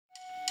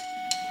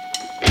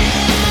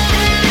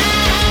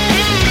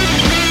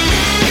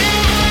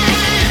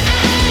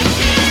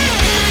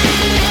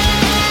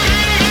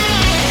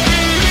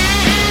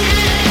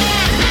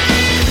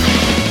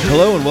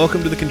and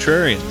welcome to The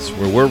Contrarians,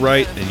 where we're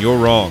right and you're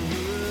wrong.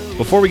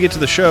 Before we get to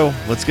the show,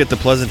 let's get the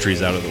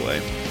pleasantries out of the way.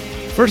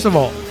 First of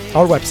all,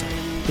 our website.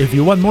 If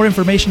you want more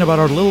information about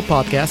our little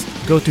podcast,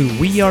 go to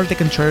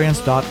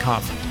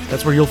wearethecontrarians.com.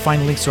 That's where you'll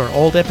find links to our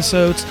old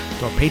episodes,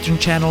 to our Patreon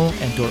channel,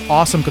 and to our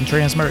awesome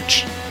Contrarians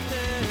merch.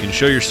 You can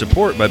show your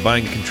support by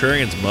buying a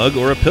Contrarians mug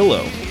or a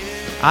pillow.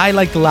 I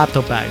like the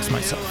laptop bags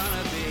myself.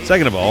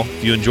 Second of all,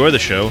 if you enjoy the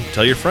show,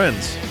 tell your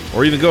friends.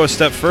 Or even go a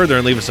step further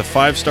and leave us a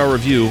 5-star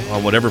review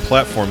on whatever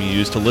platform you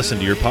use to listen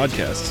to your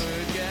podcasts.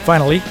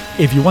 Finally,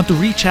 if you want to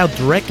reach out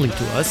directly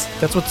to us,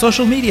 that's what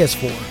social media is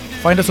for.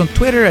 Find us on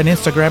Twitter and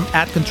Instagram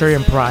at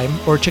Contrarian Prime,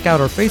 or check out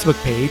our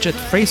Facebook page at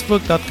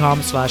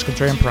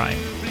facebook.com/Contrarian Prime.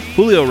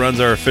 Julio runs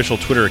our official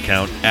Twitter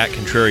account at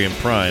Contrarian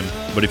Prime,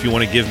 but if you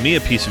want to give me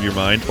a piece of your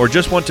mind or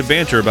just want to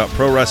banter about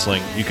pro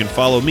wrestling, you can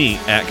follow me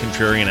at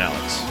Contrarian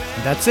Alex.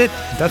 That's it.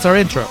 That's our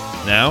intro.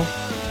 Now,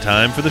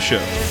 time for the show.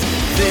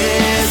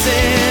 This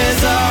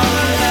is our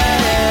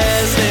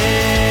lesson.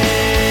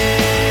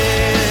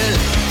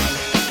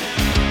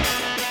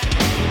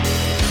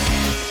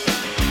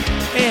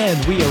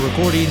 And we are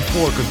recording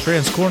for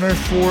Contrarian's Corner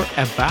for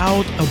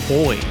About a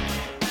Boy.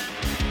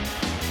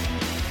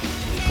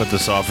 Put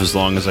this off as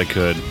long as I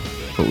could,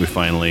 but we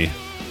finally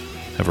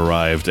have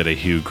arrived at a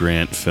Hugh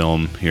Grant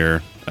film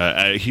here,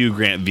 a Hugh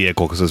Grant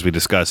vehicle, because as we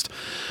discussed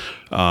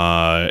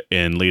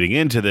in leading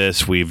into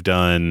this, we've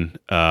done,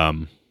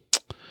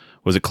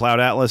 was it Cloud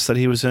Atlas that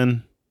he was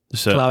in?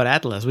 So, Cloud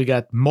Atlas. We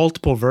got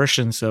multiple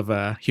versions of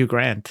Hugh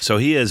Grant. So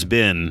he has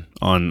been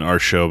on our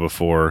show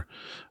before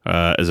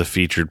as a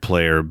featured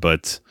player,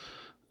 but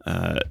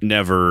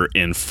never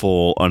in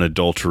full,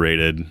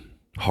 unadulterated,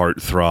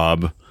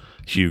 heartthrob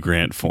Hugh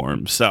Grant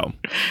form. So,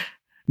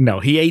 no,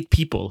 he ate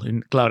people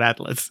in Cloud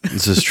Atlas.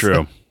 This is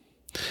true.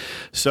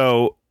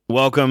 So,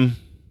 welcome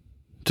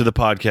to the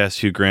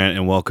podcast, Hugh Grant,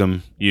 and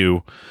welcome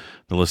you,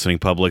 the listening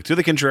public, to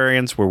The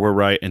Contrarians, where we're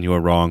right and you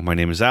are wrong. My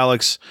name is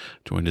Alex,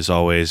 joined as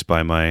always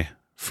by my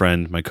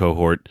friend, my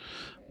cohort,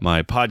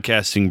 my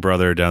podcasting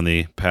brother down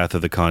the path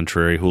of the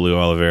contrary, Julio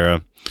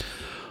Oliveira.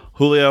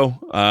 Julio,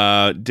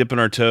 dipping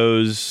our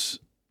toes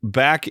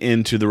back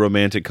into the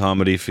romantic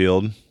comedy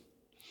field.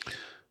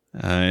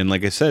 And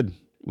like I said,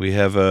 we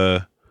have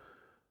a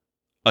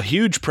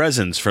huge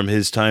presence from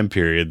his time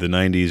period, the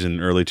 90s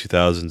and early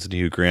 2000s, in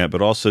Hugh Grant,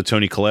 but also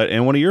Toni Collette,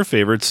 and one of your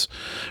favorites,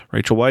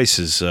 Rachel Weisz,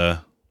 is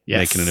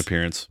making an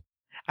appearance.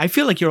 I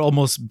feel like you're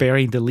almost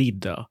bearing the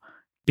lead, though,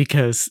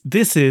 because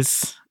this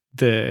is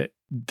the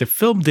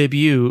film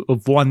debut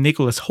of one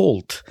Nicholas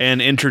Hoult.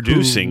 And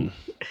introducing.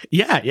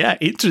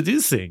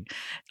 Introducing.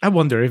 I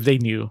wonder if they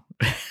knew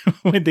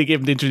when they gave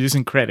him the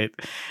introducing credit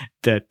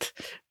that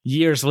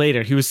years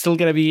later he was still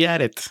going to be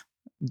at it.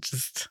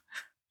 Just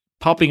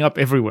popping up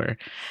everywhere.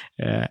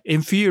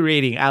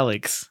 Infuriating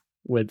Alex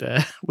with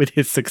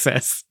his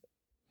success.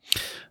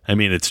 I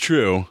mean, it's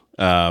true,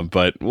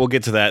 but we'll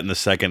get to that in the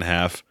second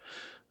half.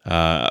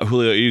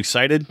 Julio, are you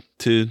excited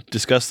to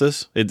discuss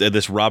this?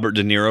 This Robert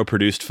De Niro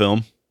produced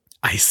film?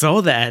 I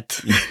saw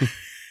that.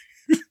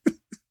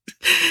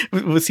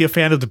 Was he a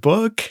fan of the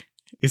book?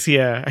 Is he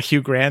a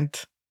Hugh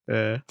Grant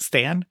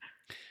stan?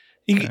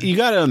 You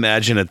got to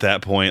imagine at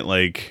that point,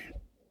 like,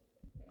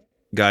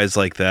 guys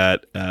like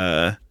that,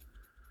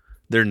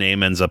 their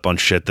name ends up on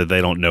shit that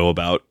they don't know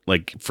about,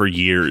 like, for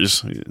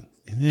years.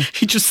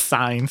 He just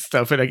signs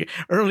stuff. And like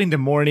early in the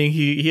morning,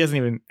 he hasn't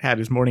even had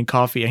his morning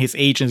coffee, and his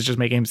agent's just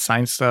making him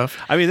sign stuff.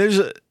 I mean,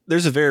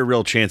 there's a very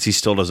real chance he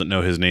still doesn't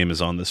know his name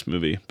is on this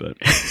movie, but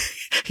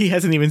he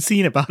hasn't even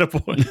seen About a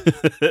Boy.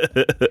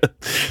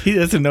 He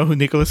doesn't know who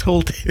Nicholas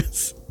Hoult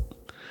is.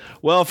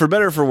 Well, for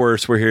better or for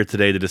worse, we're here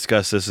today to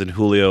discuss this. And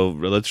Julio,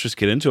 let's just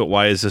get into it.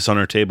 Why is this on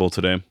our table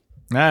today?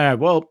 All right.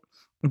 Well,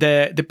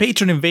 the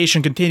patron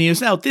invasion continues.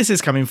 Now, this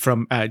is coming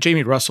from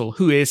Jamie Russell,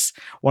 who is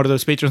one of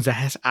those patrons that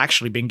has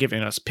actually been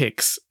giving us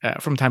picks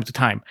from time to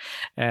time.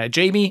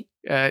 Jamie,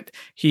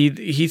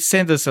 he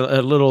sent us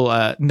a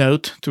little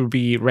note to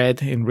be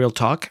read in Real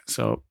Talk.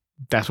 So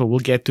that's what we'll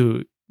get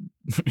to,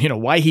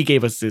 why he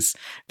gave us this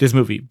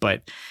movie.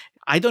 But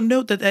I don't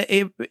know that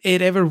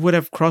it ever would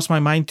have crossed my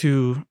mind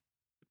to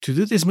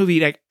do this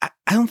movie. Like, I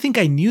don't think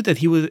I knew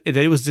that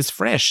it was this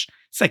fresh.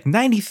 It's like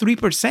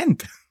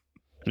 93%.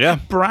 Yeah.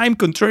 Prime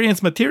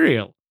Contrarians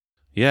material.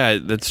 Yeah,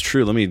 that's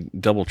true. Let me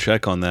double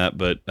check on that.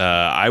 But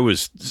I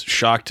was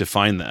shocked to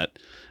find that.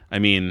 I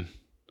mean,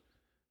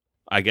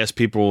 I guess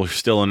people were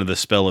still under the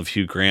spell of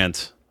Hugh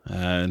Grant.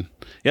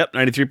 Yep,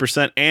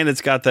 93%. And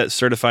it's got that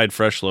certified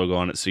fresh logo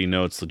on it, so you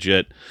know it's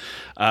legit.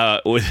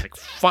 With like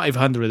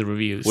 500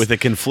 reviews. With a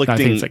conflicting... I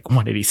think it's like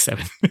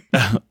 187.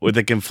 With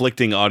a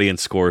conflicting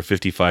audience score of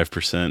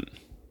 55%.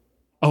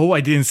 Oh,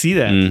 I didn't see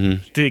that.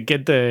 Mm-hmm. Did it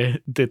get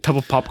the tub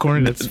of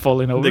popcorn that's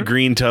falling over? The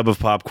green tub of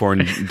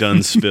popcorn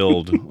done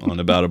spilled on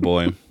About a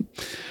Boy.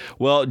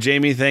 Well,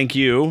 Jamie, thank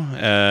you.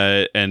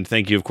 And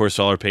thank you, of course,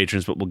 to all our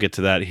patrons, but we'll get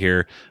to that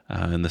here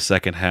in the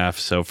second half.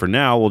 So for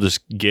now, we'll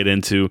just get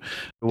into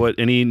what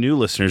any new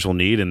listeners will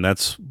need, and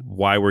that's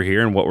why we're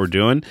here and what we're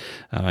doing.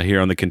 Here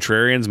on The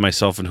Contrarians,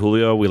 myself and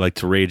Julio, we like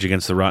to rage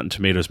against the Rotten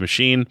Tomatoes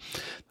machine.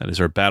 That is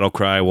our battle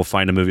cry. We'll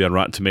find a movie on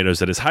Rotten Tomatoes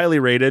that is highly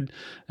rated,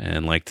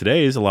 and like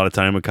today's, a lot of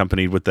time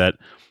accompanied with that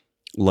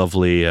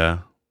lovely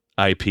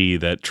IP,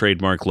 that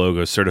trademark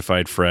logo,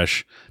 certified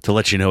fresh, to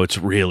let you know it's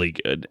really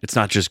good. It's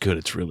not just good,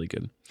 it's really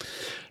good.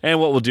 And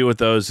what we'll do with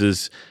those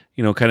is,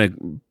 kind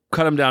of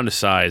cut them down to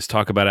size,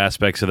 talk about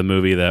aspects of the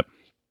movie that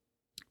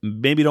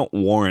maybe don't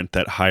warrant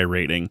that high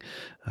rating,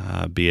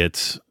 be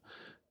it,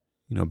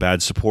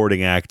 bad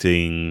supporting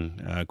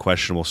acting,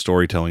 questionable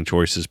storytelling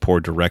choices,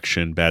 poor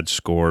direction, bad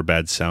score,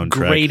 bad soundtrack.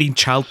 Grading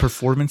child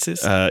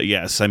performances.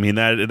 Yes, I mean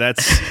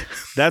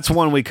that's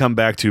one we come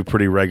back to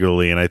pretty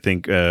regularly, and I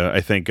thank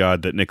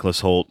God that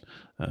Nicholas Hoult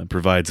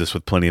provides us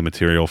with plenty of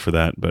material for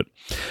that. But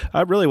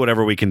really,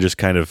 whatever we can just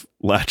kind of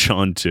latch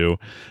on to.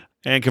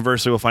 And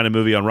conversely, we'll find a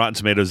movie on Rotten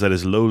Tomatoes that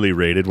is lowly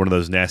rated, one of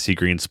those nasty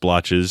green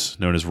splotches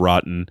known as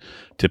rotten,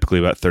 typically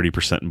about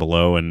 30% and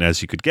below. And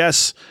as you could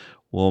guess,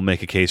 we'll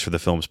make a case for the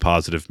film's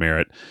positive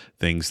merit,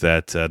 things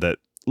that that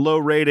low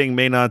rating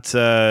may not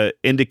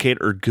indicate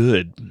are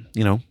good.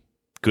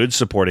 Good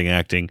supporting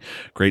acting,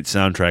 great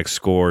soundtrack,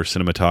 score,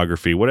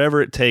 cinematography,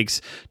 whatever it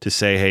takes to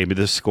say, hey, but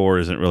this score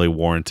isn't really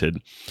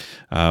warranted.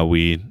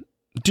 We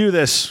do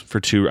this for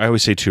I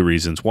always say two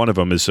reasons. One of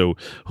them is so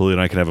Julio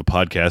and I can have a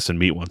podcast and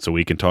meet once a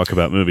week and talk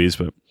about movies.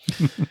 But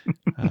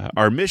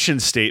our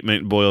mission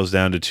statement boils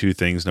down to two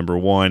things. Number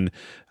one,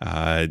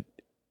 art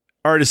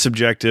is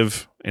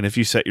subjective. And if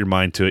you set your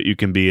mind to it, you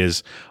can be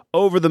as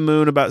over the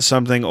moon about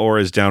something or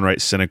as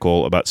downright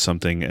cynical about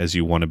something as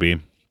you want to be.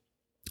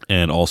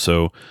 And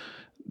also,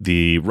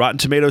 the Rotten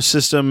Tomatoes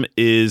system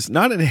is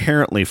not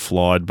inherently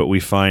flawed, but we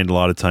find a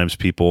lot of times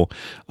people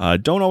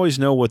don't always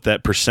know what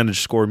that percentage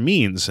score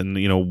means. And,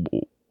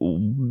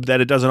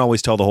 that it doesn't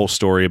always tell the whole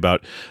story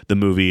about the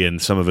movie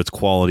and some of its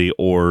quality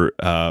or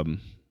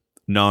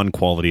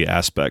non-quality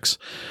aspects.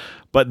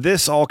 But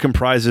this all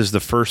comprises the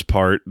first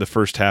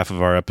half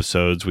of our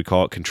episodes. We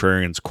call it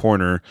Contrarian's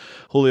Corner.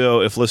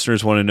 Julio, if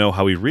listeners want to know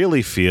how we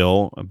really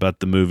feel about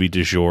the movie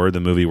du jour, the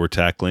movie we're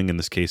tackling, in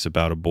this case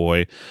About a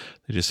Boy,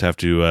 they just have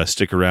to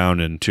stick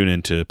around and tune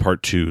into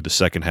part 2, the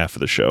second half of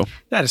the show.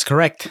 That is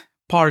correct.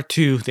 Part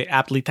 2, the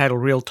aptly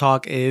titled Real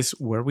Talk, is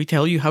where we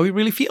tell you how we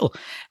really feel.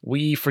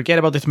 We forget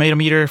about the tomato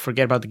meter,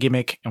 forget about the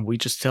gimmick, and we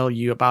just tell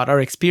you about our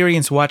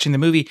experience watching the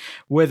movie,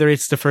 whether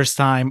it's the first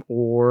time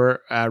or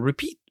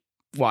repeat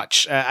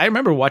watch. I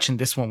remember watching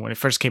this one when it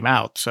first came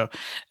out, so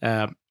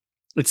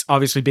it's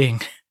obviously been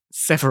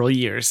several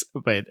years,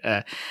 but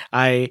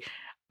I've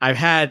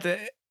had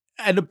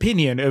an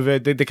opinion of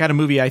the kind of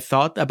movie I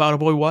thought About a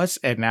Boy was,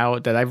 and now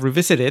that I've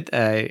revisited,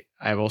 I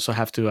also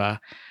have to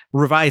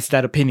revise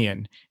that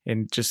opinion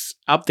and just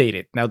update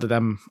it now that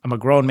I'm a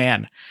grown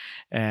man.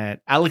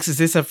 Alex, is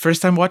this a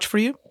first time watch for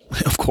you?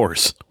 Of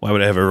course. Why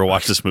would I have ever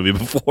watched this movie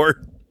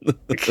before?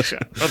 I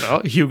don't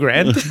know. Hugh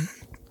Grant.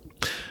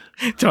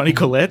 Toni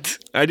Collette.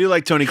 I do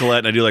like Toni Collette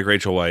and I do like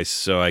Rachel Weisz,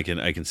 so I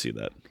can see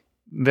that.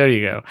 There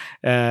you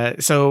go.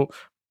 So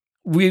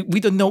we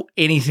don't know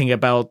anything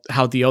about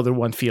how the other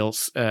one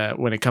feels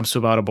when it comes to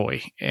About a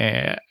Boy.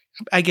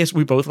 I guess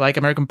we both like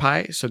American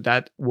Pie, so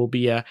that will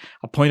be a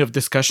point of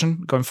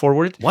discussion going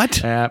forward.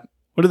 What?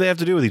 What do they have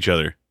to do with each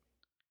other?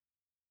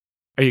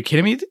 Are you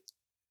kidding me?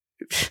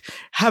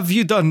 Have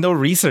you done no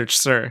research,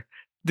 sir?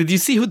 Did you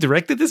see who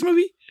directed this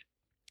movie?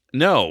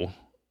 No.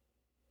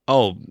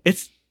 Oh,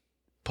 it's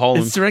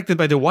directed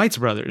by the Weitz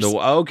brothers.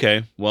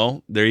 Okay,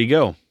 well, there you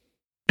go.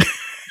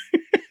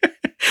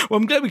 Well,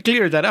 I'm glad we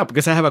cleared that up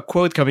because I have a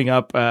quote coming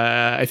up,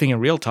 I think in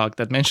Real Talk,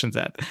 that mentions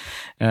that.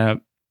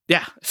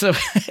 Yeah, so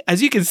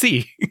as you can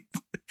see,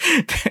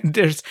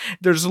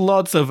 there's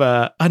lots of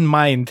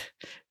unmined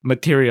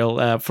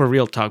material for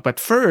Real Talk. But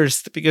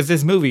first, because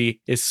this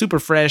movie is super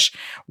fresh,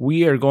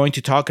 we are going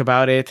to talk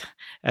about it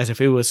as if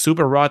it was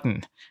super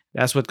rotten.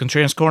 That's what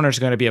Contrarian's Corner is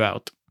going to be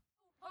about.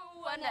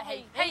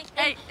 Hey, hey,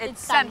 hey,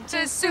 it's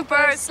Santa's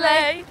super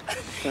sleigh.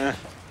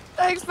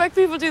 I expect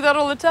people do that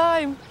all the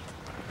time.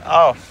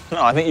 Oh,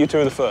 no, I think you two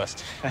are the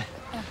first.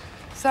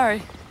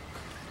 Sorry.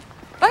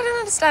 I don't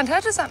understand.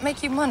 How does that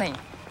make you money?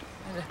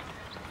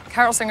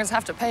 Carol singers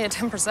have to pay a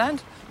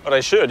 10%. Well,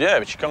 they should, yeah,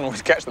 but you can't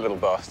always catch the little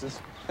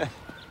bastards.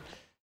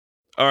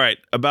 All right,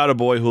 About a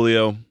Boy,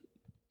 Julio.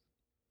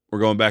 We're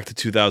going back to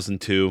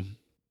 2002.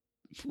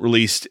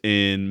 Released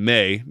in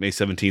May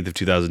 17th of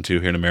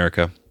 2002 here in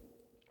America.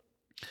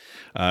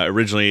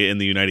 Originally in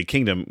the United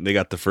Kingdom, they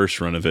got the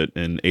first run of it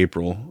in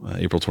April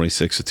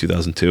 26th of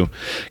 2002.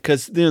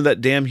 Because,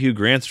 that damn Hugh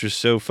Grant's just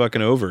so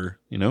fucking over,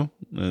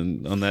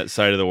 and on that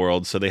side of the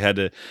world. So they had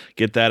to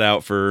get that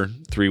out for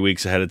 3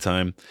 weeks ahead of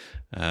time.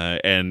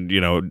 And,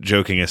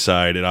 joking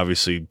aside, it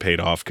obviously paid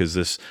off because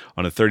this,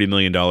 on a $30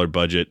 million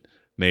budget,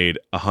 made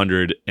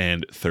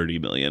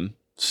 $130 million.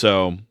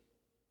 So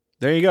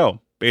there you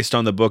go. Based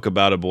on the book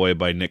About a Boy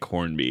by Nick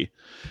Hornby.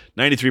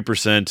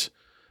 93%.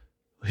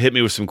 Hit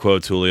me with some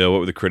quotes, Julio. What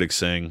were the critics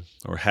saying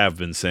or have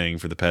been saying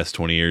for the past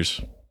 20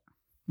 years?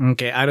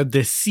 Okay, out of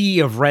the sea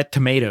of red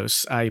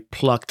tomatoes, I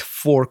plucked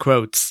 4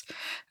 quotes.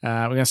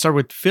 We're going to start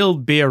with Phil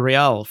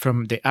Villarreal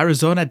from the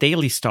Arizona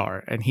Daily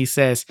Star. And he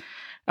says,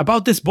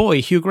 about this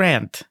boy, Hugh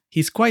Grant,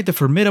 he's quite a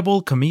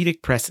formidable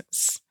comedic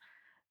presence.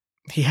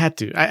 He had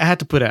to. I had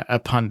to put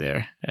a pun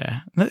there.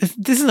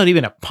 This is not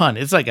even a pun.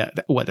 It's like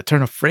a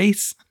turn of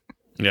phrase?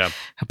 Yeah.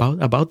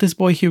 About this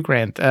boy, Hugh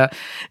Grant.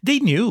 They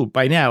knew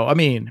by now. I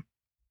mean,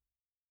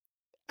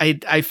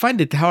 I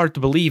find it hard to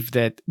believe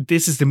that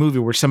this is the movie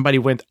where somebody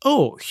went,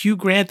 oh, Hugh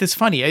Grant is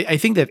funny. I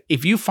think that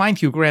if you find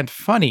Hugh Grant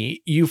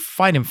funny, you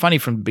find him funny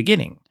from the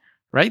beginning,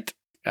 right?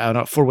 I don't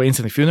know, Four Way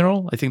into the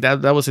Funeral. I think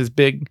that was his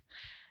big...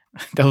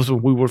 That was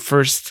when we were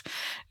first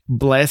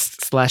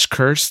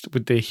blessed/cursed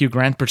with the Hugh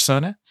Grant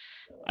persona.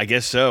 I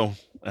guess so.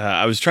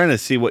 I was trying to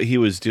see what he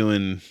was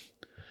doing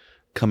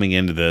coming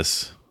into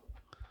this.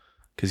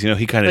 Because,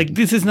 he kind of... Like,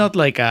 this is not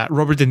like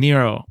Robert De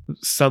Niro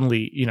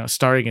suddenly,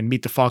 starring in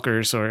Meet the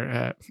Fockers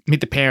or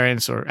Meet the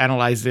Parents or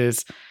Analyze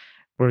This,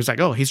 where it's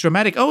like, oh, he's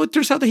dramatic. Oh, it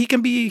turns out that he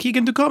can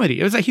do comedy.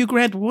 It was like Hugh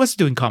Grant was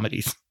doing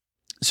comedies.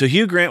 So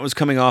Hugh Grant was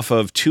coming off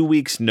of 2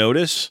 weeks'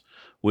 notice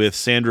with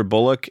Sandra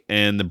Bullock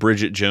and the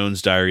Bridget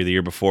Jones Diary the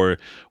year before,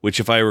 which,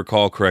 if I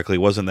recall correctly,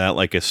 wasn't that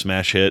like a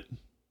smash hit?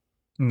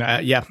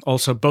 Yeah.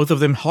 Also, both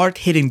of them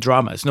hard-hitting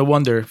dramas. No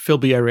wonder Phil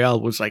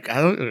Villarreal was like,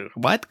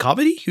 what?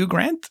 Comedy? Hugh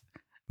Grant?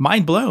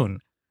 Mind blown.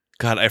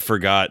 God, I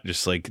forgot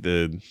just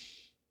the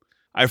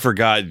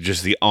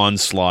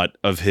onslaught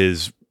of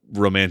his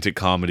romantic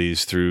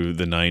comedies through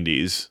the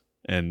 90s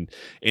and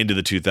into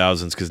the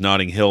 2000s, because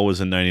Notting Hill was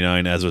in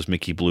 99, as was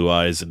Mickey Blue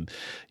Eyes. And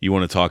you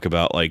want to talk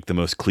about like the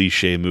most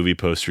cliche movie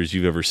posters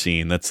you've ever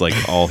seen. That's like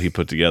all he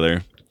put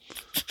together.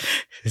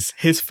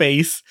 His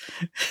face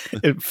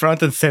in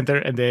front and center,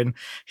 and then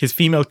his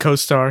female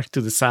co-star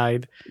to the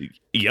side.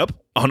 Yep,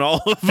 on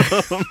all of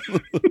them.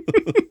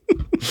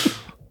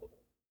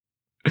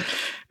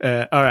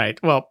 All right,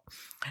 well,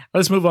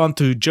 let's move on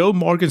to Joe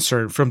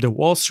Morgenstern from the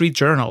Wall Street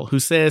Journal, who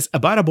says,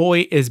 About a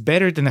Boy is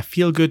better than a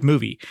feel-good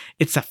movie.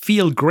 It's a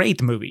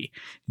feel-great movie.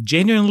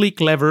 Genuinely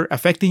clever,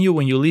 affecting you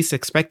when you least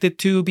expect it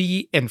to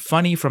be, and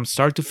funny from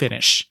start to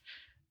finish.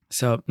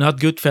 So, not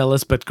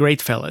Goodfellas, but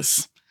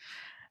Greatfellas.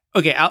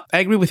 Okay, I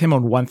agree with him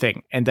on one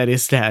thing, and that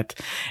is that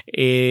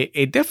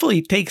it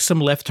definitely takes some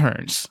left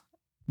turns,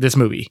 this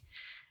movie.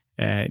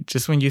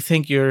 Just when you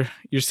think you're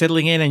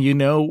settling in and you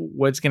know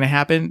what's going to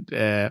happen,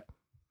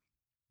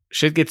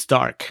 shit gets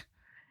dark.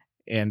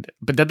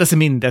 But that doesn't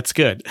mean that's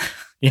good.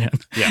 Yeah.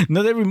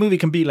 Not every movie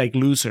can be like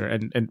Loser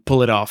and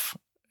pull it off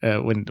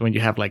when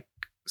you have like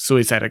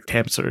suicide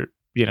attempts or,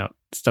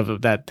 stuff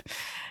of that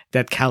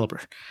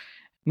caliber.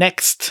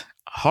 Next,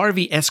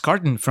 Harvey S.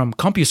 Carton from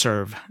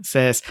CompuServe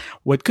says,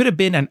 what could have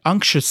been an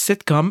unctuous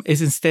sitcom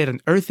is instead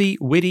an earthy,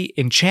 witty,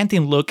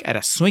 enchanting look at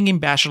a swinging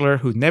bachelor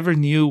who never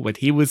knew what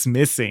he was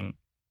missing.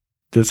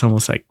 That's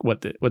almost like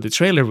what the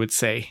trailer would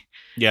say.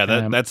 Yeah,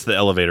 that's the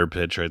elevator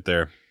pitch right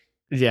there.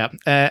 Yeah.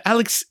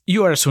 Alex,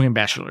 you are a swinging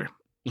bachelor.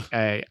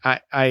 I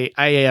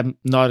am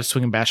not a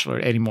swinging bachelor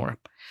anymore.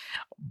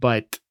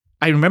 But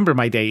I remember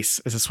my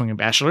days as a swinging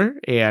bachelor,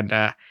 and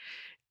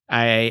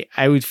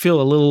I would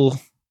feel a little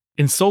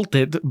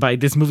insulted by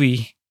this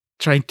movie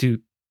trying to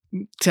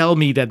tell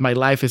me that my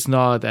life is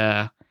not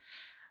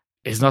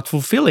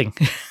fulfilling.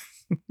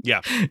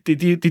 Yeah.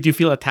 Did you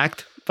feel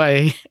attacked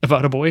by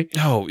About a Boy?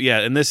 Oh yeah,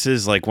 and this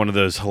is like one of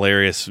those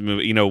hilarious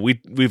movies.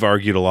 We've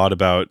argued a lot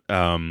about.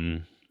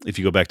 If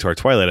you go back to our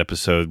Twilight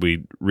episode,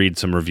 we read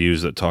some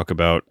reviews that talk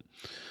about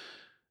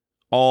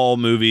all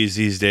movies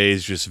these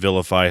days just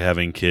vilify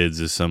having kids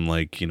as some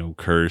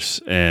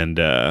curse, and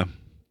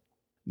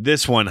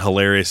this one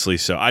hilariously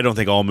so. I don't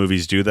think all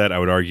movies do that. I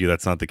would argue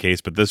that's not the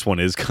case, but this one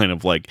is kind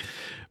of like,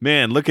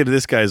 man, look at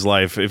this guy's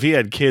life. If he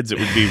had kids, it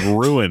would be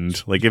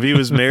ruined. Like if he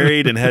was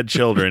married and had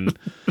children,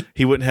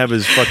 he wouldn't have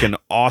his fucking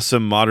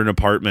awesome modern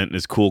apartment and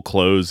his cool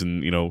clothes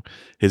and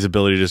his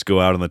ability to just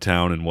go out on the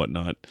town and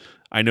whatnot.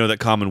 I know that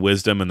common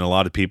wisdom and a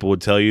lot of people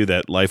would tell you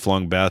that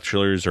lifelong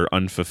bachelors are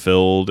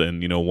unfulfilled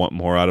and, want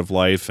more out of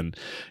life. And,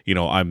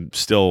 I'm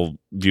still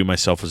view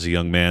myself as a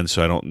young man,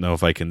 so I don't know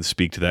if I can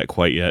speak to that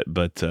quite yet.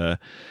 But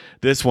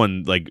this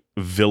one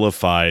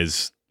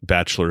vilifies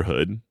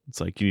bachelorhood.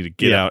 It's like you need to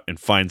get out and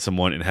find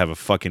someone and have a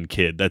fucking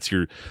kid. That's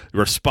your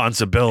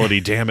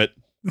responsibility, damn it.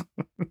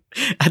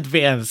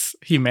 Advance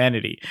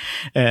humanity.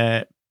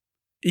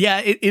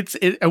 Yeah, it's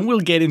and we'll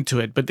get into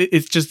it, but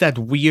it's just that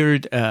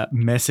weird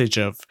message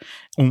of,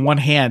 on one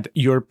hand,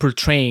 you're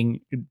portraying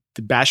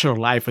the bachelor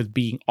life as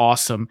being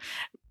awesome,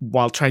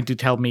 while trying to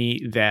tell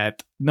me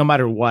that no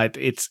matter what,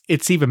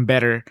 it's even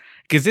better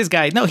because this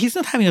guy, no, he's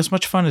not having as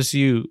much fun as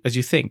you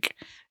think.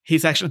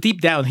 He's actually deep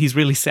down, he's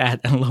really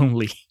sad and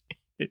lonely,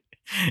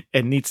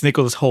 and needs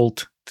Nicholas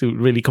Hoult to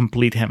really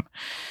complete him.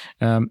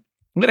 I'm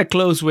gonna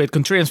close with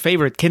Contrarian's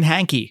favorite, Ken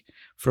Hankey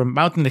from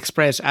Mountain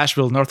Express,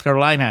 Asheville, North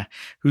Carolina,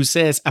 who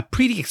says, a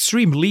pretty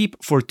extreme leap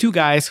for two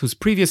guys whose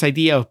previous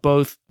idea of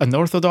both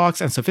unorthodox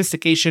and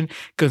sophistication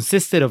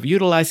consisted of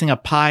utilizing a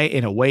pie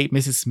in a way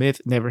Mrs. Smith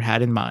never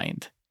had in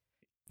mind.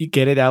 You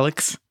get it,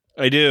 Alex?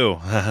 I do.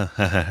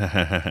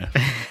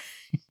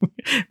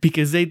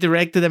 Because they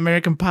directed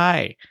American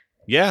Pie.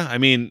 Yeah, I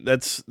mean,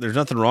 there's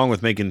nothing wrong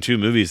with making 2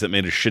 movies that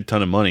made a shit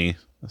ton of money.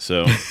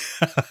 So,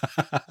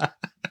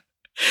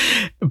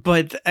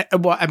 But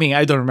well, I mean,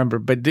 I don't remember.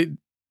 But did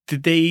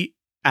they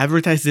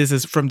advertise this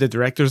as from the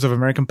directors of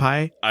American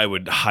Pie? I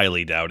would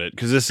highly doubt it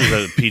because this is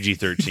a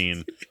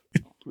PG-13.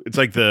 It's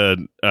like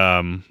the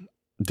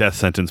death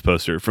sentence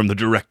poster from the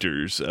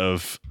directors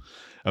of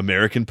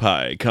American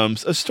Pie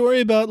comes a story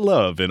about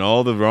love in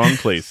all the wrong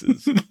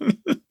places.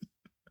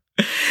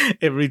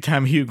 Every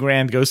time Hugh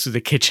Grant goes to the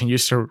kitchen, you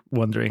start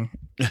wondering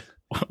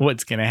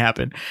what's going to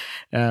happen.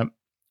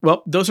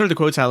 Well, those are the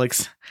quotes,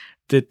 Alex.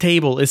 The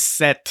table is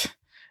set.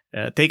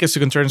 Take us to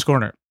Concern's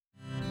Corner.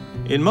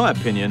 In my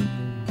opinion,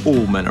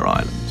 all men are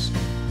islands.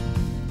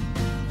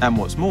 And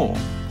what's more,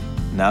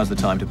 now's the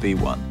time to be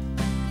one.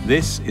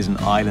 This is an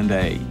island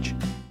age.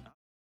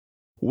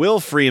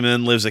 Will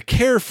Freeman lives a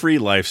carefree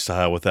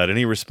lifestyle without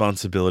any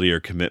responsibility or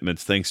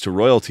commitments thanks to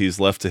royalties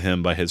left to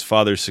him by his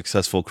father's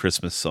successful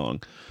Christmas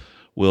song.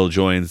 Will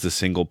joins the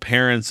Single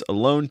Parents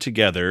Alone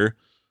Together,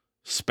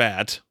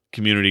 SPAT,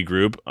 community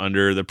group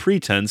under the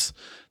pretense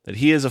that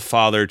he is a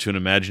father to an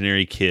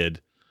imaginary kid.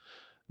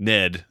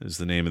 Ned is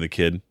the name of the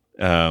kid,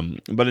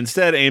 but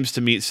instead aims to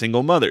meet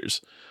single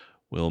mothers.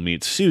 Will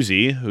meets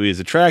Susie, who he is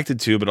attracted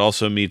to, but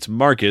also meets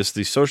Marcus,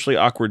 the socially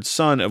awkward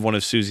son of one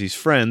of Susie's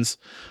friends,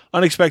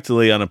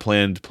 unexpectedly on a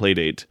planned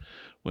playdate.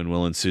 When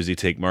Will and Susie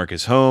take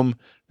Marcus home,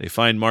 they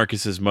find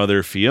Marcus's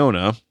mother,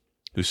 Fiona,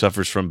 who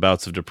suffers from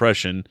bouts of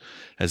depression,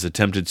 has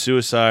attempted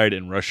suicide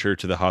and rush her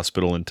to the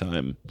hospital in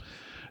time.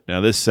 Now,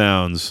 this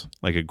sounds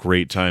like a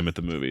great time at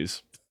the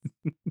movies.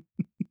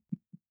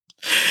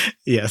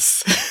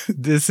 Yes.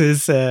 This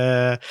is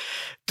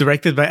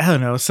directed by, I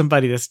don't know,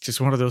 somebody that's just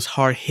one of those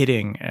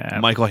hard-hitting...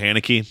 Michael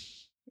Haneke.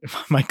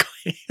 Michael.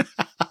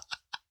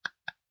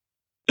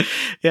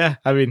 Yeah,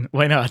 I mean,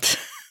 why not?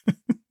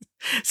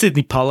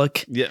 Sidney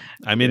Pollack. Yeah,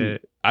 I mean,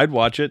 I'd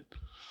watch it.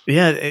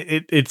 Yeah,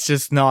 it's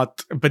just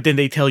not... But then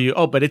they tell you,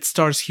 oh, but it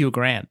stars Hugh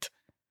Grant.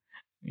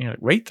 You're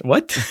like, wait,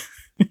 what?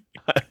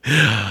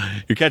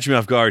 You're catching me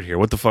off guard here.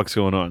 What the fuck's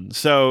going on?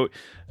 So,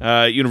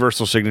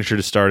 Universal Signature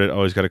to start it.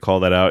 Always got to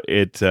call that out.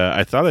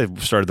 I thought I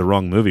started the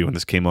wrong movie when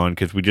this came on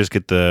because we just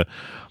get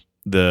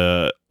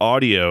the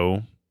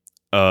audio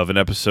of an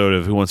episode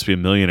of Who Wants to Be a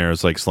Millionaire.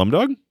 It's like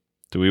Slumdog.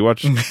 Did we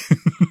watch?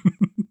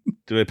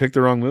 Did I pick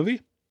the wrong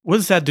movie? What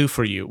does that do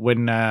for you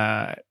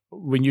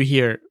when you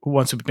hear Who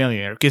Wants to Be a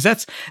Millionaire? Because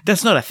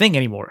that's not a thing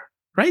anymore.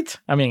 Right?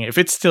 I mean, if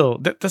it's still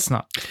that's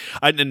not.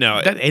 I didn't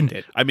know that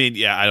ended. I mean,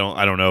 yeah, I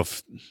don't know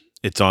if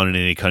it's on in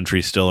any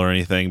country still or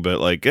anything, but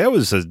like that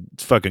was a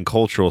fucking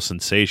cultural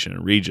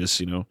sensation.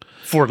 Regis,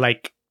 for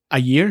like a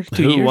year,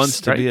 2 years. Who wants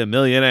to be a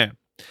millionaire?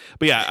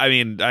 But yeah, I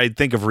mean, I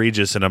think of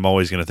Regis, and I'm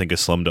always going to think of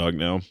Slumdog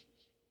now.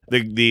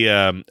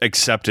 The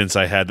acceptance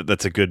I had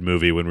that's a good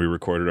movie when we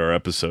recorded our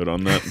episode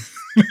on that.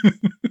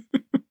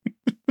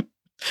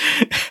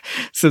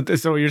 So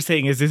what you're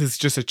saying is this is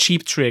just a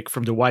cheap trick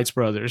from the Weitz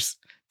brothers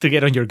to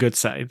get on your good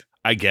side.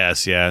 I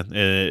guess, yeah.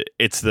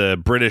 It's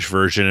the British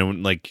version,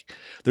 and like,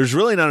 there's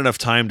really not enough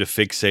time to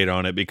fixate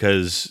on it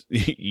because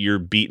you're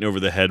beaten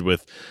over the head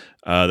with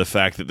the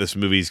fact that this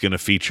movie is going to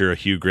feature a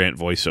Hugh Grant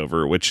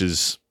voiceover, which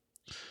is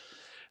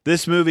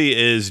this movie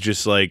is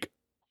just like,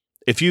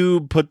 if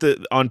you put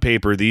on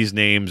paper these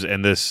names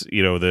and this,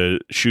 the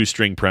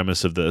shoestring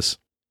premise of this,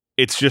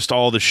 it's just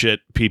all the shit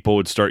people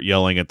would start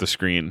yelling at the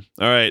screen.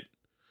 All right.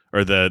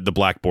 Or the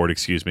blackboard,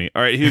 excuse me.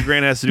 All right, Hugh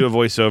Grant has to do a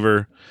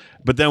voiceover,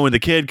 but then when the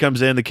kid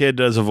comes in, the kid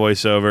does a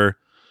voiceover.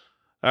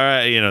 All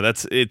right,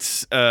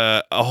 it's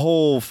a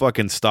whole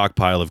fucking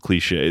stockpile of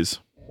cliches.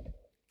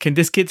 Can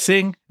this kid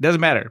sing?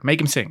 Doesn't matter.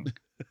 Make him sing.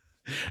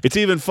 It's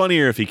even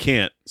funnier if he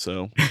can't.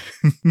 So,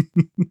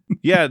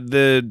 yeah,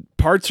 the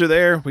parts are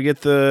there. We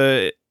get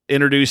the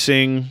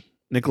introducing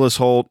Nicholas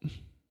Hoult,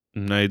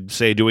 and I'd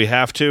say, do we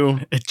have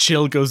to? A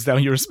chill goes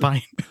down your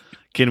spine.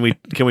 Can we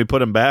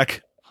put him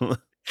back?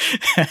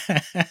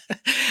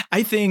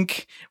 I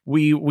think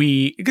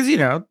we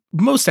because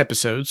most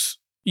episodes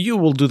you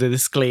will do the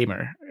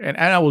disclaimer and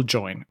I will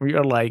join. We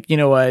are like, you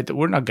know what,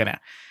 we're not gonna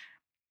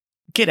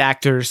get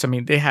actors. I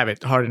mean, they have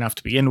it hard enough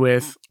to begin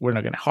with. We're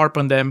not gonna harp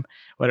on them,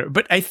 whatever.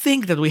 But I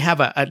think that we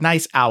have a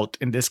nice out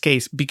in this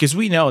case because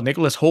we know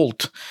Nicholas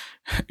Hoult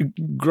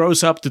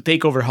grows up to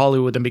take over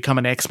Hollywood and become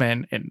an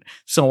X-Men and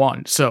so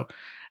on. So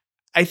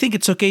I think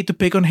it's okay to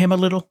pick on him a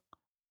little.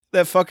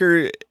 That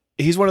fucker.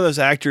 He's one of those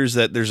actors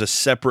that there's a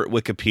separate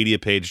Wikipedia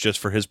page just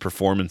for his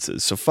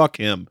performances. So fuck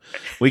him.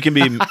 We can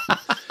be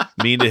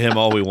mean to him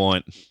all we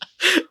want.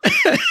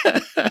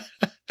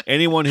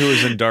 Anyone who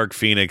is in Dark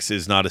Phoenix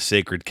is not a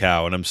sacred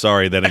cow, and I'm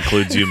sorry that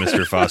includes you,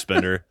 Mr.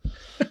 Fassbender.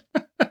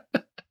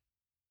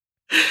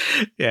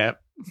 Yeah.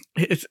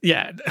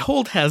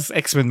 Holt has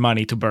X-Men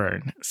money to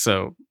burn.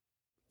 So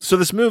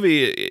this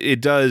movie,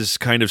 it does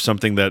kind of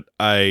something that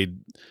I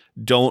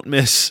don't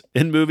miss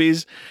in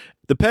movies.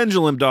 The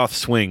pendulum doth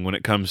swing when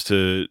it comes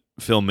to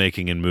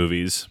filmmaking in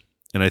movies,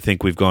 and I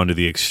think we've gone to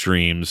the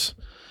extremes.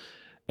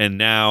 And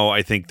now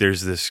I think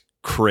there's this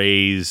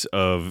craze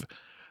of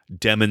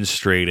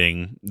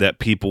demonstrating that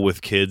people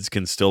with kids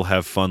can still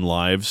have fun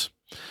lives.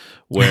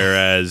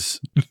 Whereas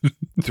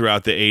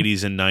throughout the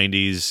 80s and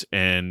 90s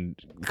and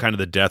kind of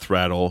the death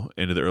rattle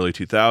into the early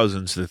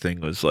 2000s, the thing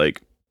was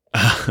like,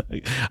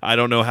 I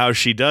don't know how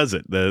she does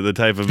it. The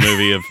type of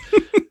movie of,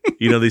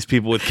 these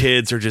people with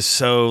kids are just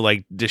so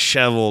like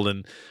disheveled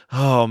and,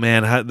 oh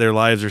man, their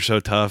lives are so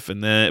tough.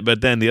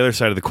 But then the other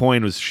side of the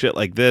coin was shit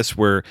like this,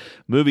 where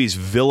movies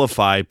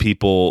vilify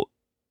people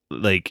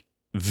like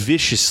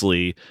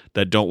viciously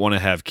that don't want to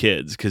have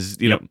kids. Because,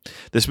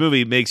 this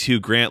movie makes Hugh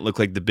Grant look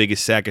like the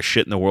biggest sack of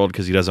shit in the world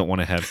because he doesn't want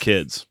to have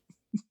kids.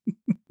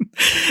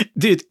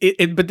 Dude,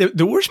 but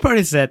the worst part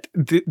is that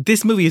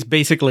this movie is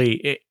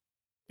basically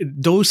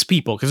those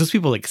people, because those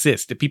people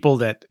exist, the people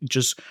that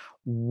just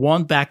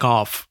won't back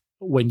off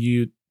when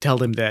you tell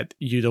them that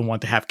you don't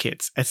want to have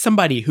kids. As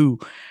somebody who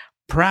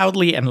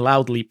proudly and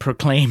loudly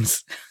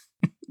proclaims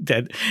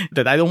that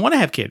I don't want to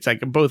have kids, like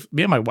both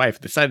me and my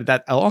wife decided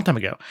that a long time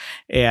ago.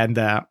 And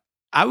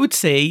I would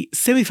say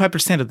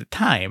 75% of the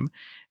time,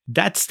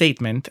 that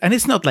statement, and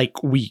it's not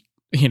like we,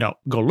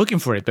 go looking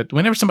for it, but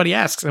whenever somebody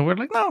asks and we're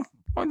like, no,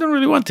 I don't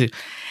really want to,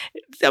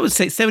 I would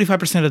say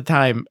 75% of the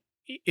time,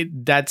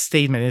 that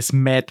statement is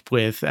met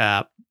with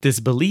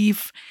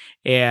disbelief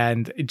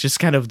and just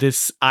kind of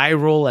this eye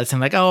roll as in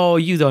like, oh,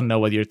 you don't know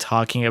what you're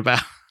talking about.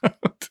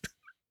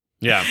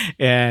 Yeah.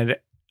 And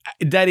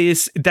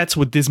that's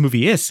what this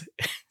movie is.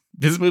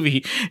 This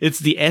movie, it's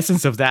the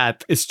essence of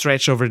that. It's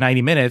stretched over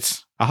 90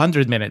 minutes,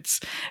 100 minutes.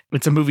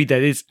 It's a movie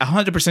that is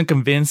 100%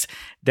 convinced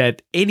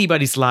that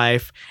anybody's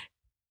life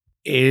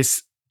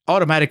is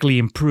automatically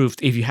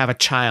improved if you have a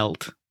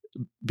child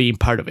being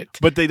part of it.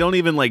 But they don't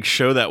even like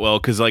show that well,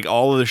 because like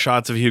all of the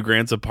shots of Hugh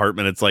Grant's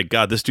apartment, it's like,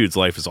 God, this dude's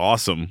life is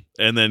awesome.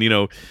 And then,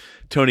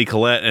 Toni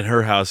Collette and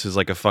her house is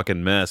like a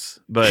fucking mess.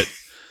 But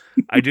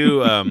I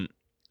do,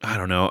 I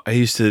don't know. I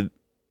used to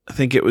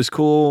think it was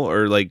cool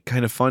or like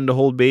kind of fun to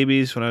hold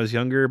babies when I was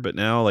younger. But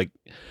now like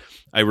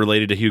I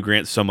related to Hugh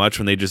Grant so much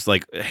when they just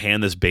like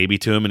hand this baby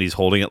to him and he's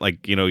holding it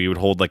like, you would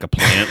hold like a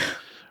plant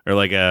or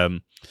like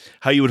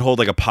how you would hold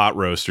like a pot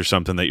roast or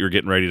something that you're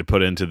getting ready to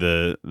put into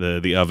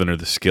the oven or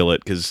the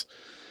skillet.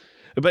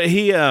 But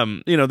he,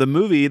 the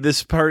movie,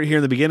 this part here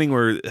in the beginning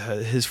where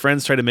his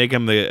friends try to make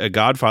him a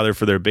godfather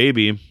for their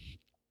baby,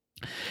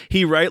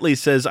 he rightly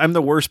says, I'm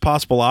the worst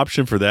possible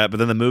option for that. But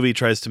then the movie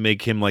tries to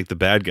make him like the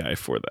bad guy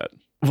for that.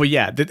 Well,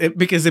 yeah,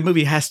 because the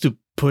movie has to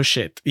push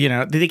it.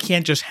 They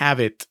can't just have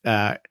it,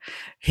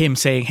 him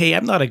saying, hey,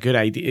 I'm not a good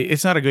idea.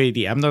 It's not a good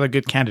idea. I'm not a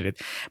good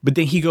candidate. But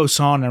then he goes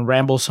on and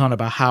rambles on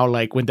about how,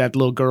 like, when that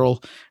little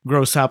girl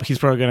grows up, he's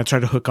probably going to try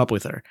to hook up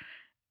with her.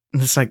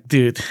 And it's like,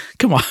 dude,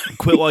 come on.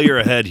 Quit while you're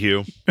ahead,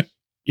 Hugh.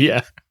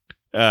 Yeah.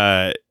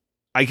 I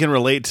can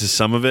relate to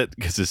some of it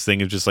because this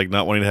thing of just like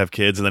not wanting to have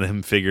kids and then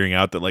him figuring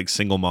out that like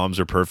single moms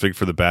are perfect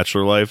for the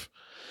bachelor life.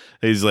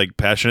 He's like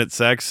passionate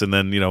sex and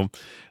then,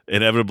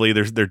 inevitably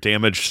they're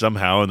damaged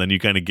somehow and then you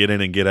kind of get in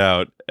and get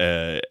out.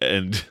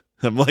 And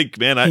I'm like,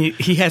 man,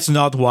 he has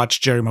not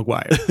watched Jerry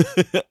Maguire.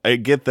 I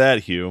get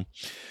that, Hugh.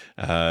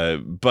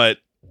 But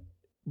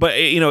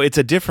it's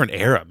a different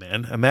era,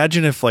 man.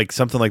 Imagine if like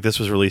something like this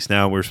was released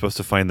now and we were supposed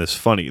to find this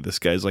funny. This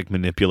guy's like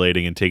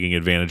manipulating and taking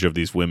advantage of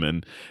these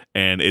women,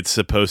 and it's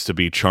supposed to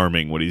be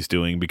charming what he's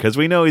doing because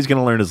we know he's going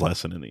to learn his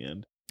lesson in the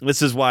end.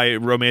 This is why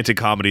romantic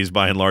comedies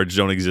by and large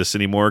don't exist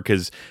anymore,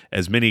 because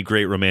as many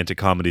great romantic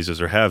comedies as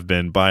there have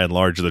been, by and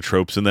large the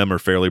tropes in them are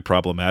fairly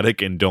problematic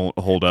and don't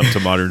hold up to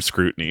modern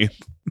scrutiny.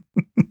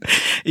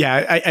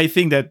 Yeah, I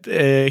think that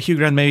Hugh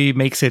Grant maybe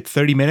makes it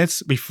 30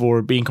 minutes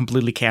before being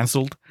completely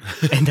canceled,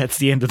 and that's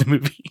the end of the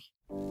movie.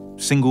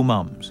 Single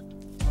mums.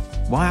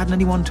 Why hadn't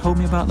anyone told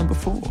me about them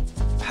before?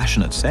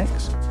 Passionate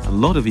sex, a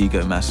lot of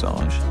ego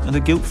massage, and a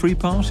guilt-free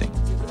parting.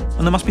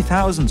 And there must be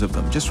thousands of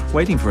them just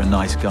waiting for a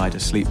nice guy to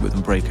sleep with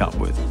and break up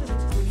with.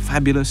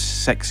 Fabulous,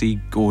 sexy,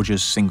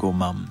 gorgeous single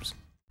mums.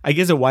 I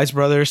guess the Wise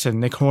brothers and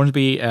Nick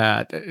Hornby,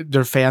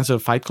 they're fans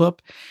of Fight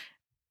Club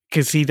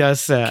because he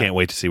does. Can't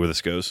wait to see where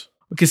this goes.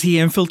 Because he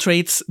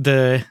infiltrates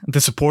the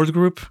support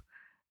group.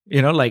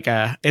 Like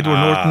Edward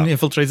Norton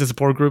infiltrates the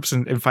support groups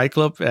in Fight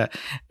Club.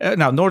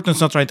 Now,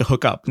 Norton's not trying to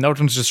hook up.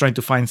 Norton's just trying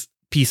to find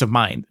peace of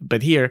mind.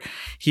 But here,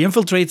 he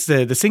infiltrates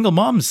the single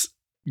moms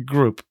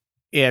group.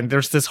 And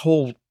there's this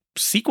whole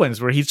sequence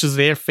where he's just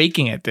there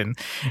faking it and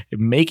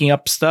making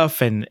up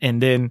stuff. And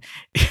then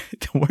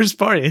the worst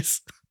part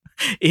is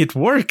it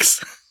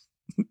works.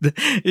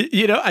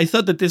 I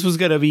thought that this was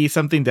going to be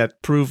something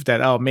that proved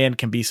that, oh, man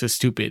can be so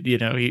stupid.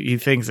 He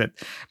thinks that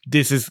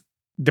this is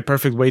the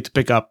perfect way to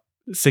pick up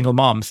single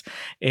moms.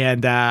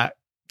 And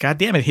God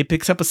damn it, he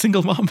picks up a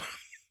single mom.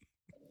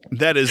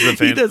 That is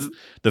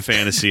the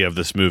fantasy of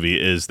this movie,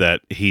 is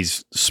that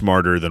he's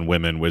smarter than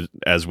women,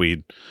 as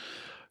we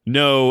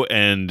know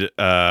and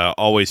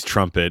always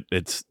trumpet.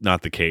 It's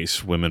not the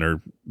case. Women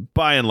are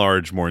by and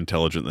large more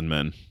intelligent than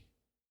men.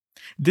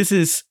 This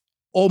is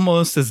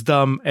almost as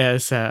dumb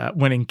as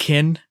when in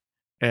Kin,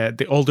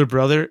 the older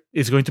brother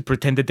is going to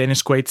pretend that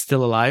Dennis Quaid's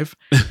still alive.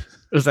 It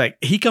was like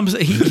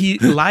he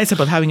lies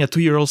about having a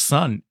 2-year-old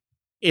son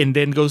and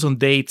then goes on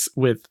dates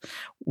with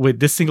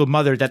this single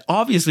mother that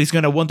obviously is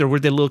going to wonder where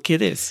the little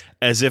kid is.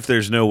 As if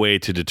there's no way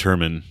to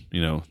determine,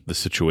 the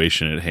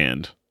situation at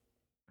hand.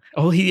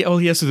 All he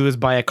has to do is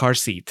buy a car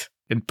seat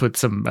and put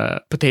some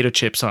potato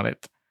chips on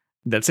it.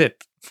 That's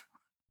it.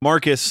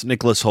 Marcus,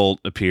 Nicholas Hoult,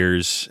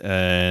 appears,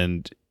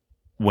 and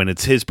when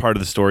it's his part of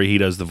the story, he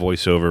does the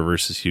voiceover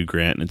versus Hugh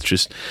Grant, and it's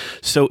just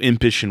so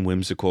impish and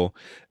whimsical.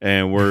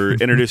 And we're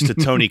introduced to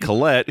Toni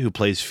Collette, who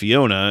plays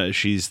Fiona.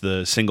 She's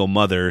the single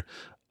mother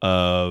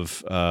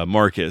of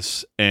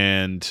Marcus,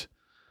 and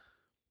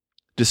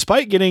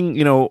despite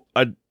getting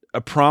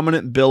a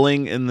prominent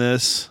billing in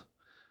this,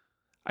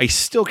 I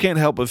still can't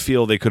help but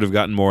feel they could have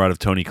gotten more out of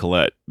Toni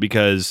Collette,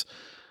 because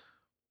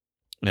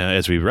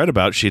as we read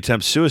about, she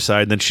attempts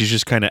suicide, and then she's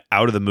just kind of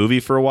out of the movie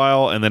for a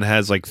while, and then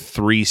has like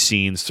 3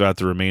 scenes throughout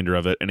the remainder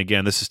of it. And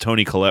again, this is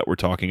Toni Collette we're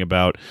talking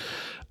about.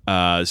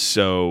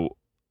 So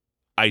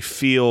I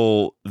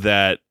feel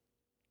that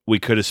we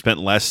could have spent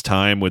less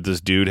time with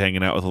this dude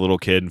hanging out with a little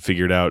kid and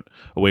figured out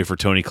a way for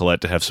Toni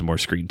Collette to have some more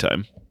screen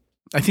time.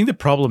 I think the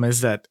problem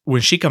is that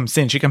when she comes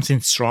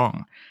in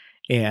strong.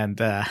 And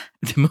the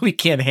movie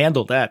can't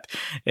handle that.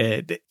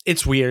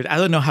 It's weird. I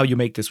don't know how you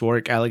make this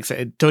work, Alex.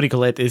 Toni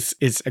Collette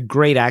is a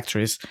great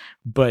actress,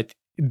 but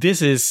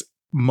this is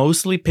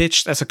mostly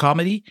pitched as a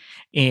comedy,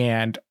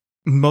 and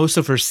most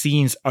of her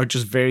scenes are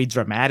just very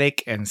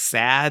dramatic and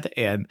sad.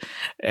 And,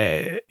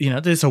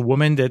 there's a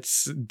woman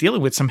that's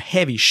dealing with some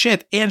heavy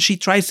shit, and she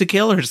tries to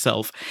kill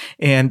herself.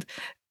 And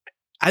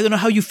I don't know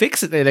how you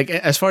fix it. Like,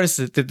 as far as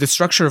the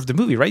structure of the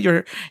movie, right?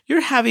 You're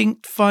having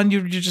fun.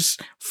 You're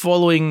just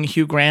following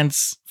Hugh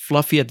Grant's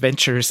fluffy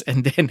adventures,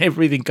 and then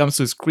everything comes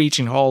to a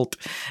screeching halt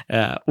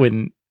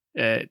when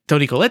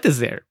Toni Collette is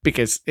there.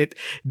 Because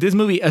this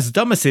movie, as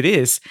dumb as it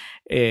is,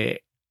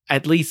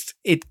 at least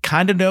it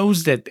kind of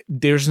knows that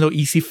there's no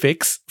easy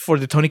fix for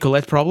the Toni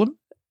Collette problem.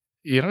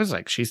 It's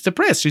like she's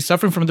depressed. She's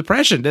suffering from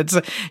depression. That's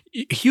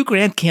Hugh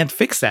Grant can't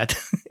fix that.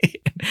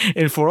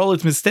 And for all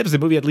its missteps, the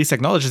movie at least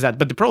acknowledges that.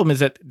 But the problem is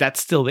that that's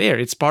still there.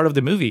 It's part of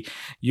the movie.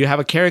 You have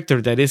a character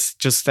that is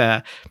just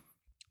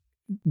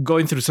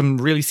going through some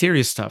really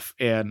serious stuff.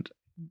 And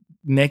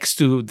next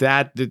to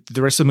that,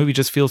 the rest of the movie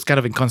just feels kind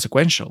of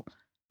inconsequential.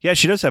 Yeah,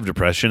 she does have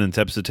depression and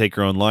attempts to take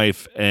her own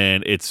life.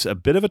 And it's a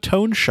bit of a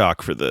tone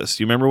shock for this.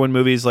 You remember when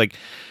movies like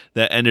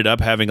that ended up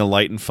having a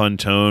light and fun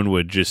tone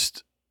would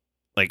just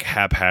like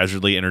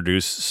haphazardly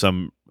introduce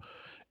some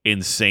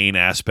insane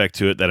aspect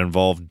to it that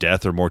involved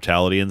death or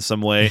mortality in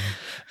some way.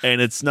 And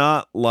it's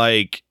not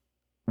like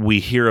we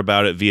hear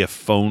about it via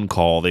phone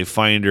call. They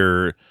find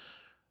her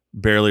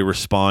barely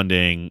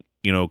responding,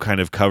 kind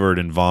of covered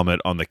in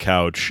vomit on the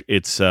couch.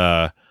 It's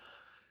a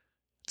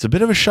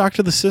bit of a shock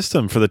to the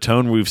system for the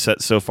tone we've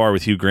set so far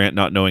with Hugh Grant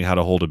not knowing how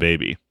to hold a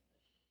baby.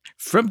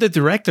 From the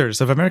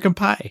directors of American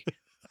Pie.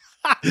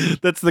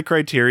 That's the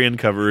Criterion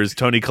cover, is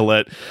Toni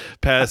Collette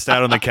passed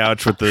out on the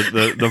couch with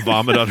the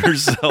vomit on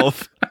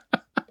herself.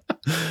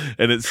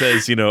 And it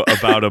says,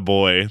 about a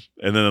boy.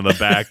 And then on the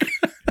back,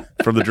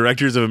 from the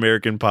directors of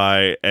American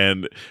Pie,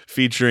 and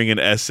featuring an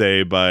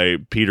essay by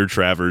Peter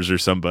Travers or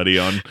somebody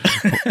on...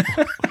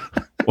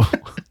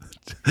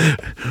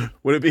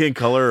 Would it be in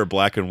color or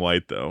black and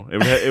white, though?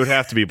 It would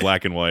have to be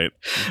black and white.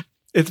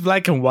 It's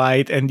black and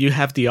white, and you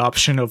have the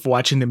option of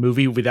watching the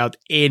movie without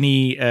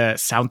any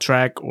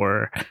soundtrack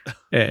or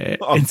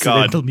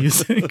incidental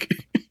music.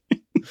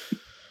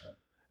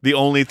 The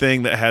only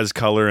thing that has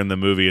color in the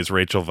movie is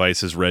Rachel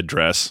Weisz's red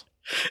dress.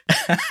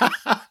 I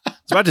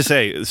was about to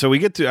say,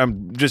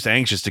 I'm just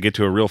anxious to get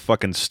to a real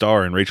fucking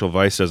star, and Rachel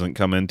Weisz doesn't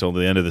come in until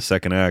the end of the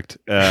second act.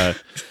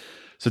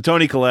 So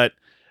Toni Collette,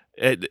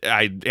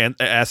 I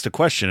asked a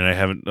question, and I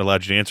haven't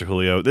allowed you to answer,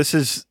 Julio. This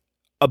is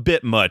a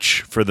bit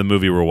much for the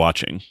movie we're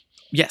watching.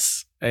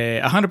 Yes,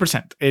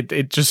 100%.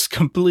 It just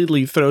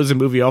completely throws the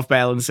movie off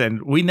balance,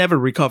 and we never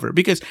recover.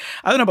 Because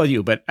I don't know about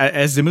you, but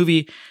as the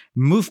movie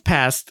moved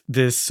past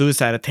this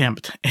suicide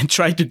attempt and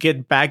tried to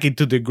get back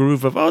into the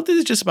groove of, this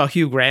is just about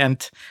Hugh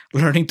Grant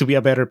learning to be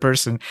a better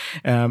person.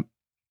 The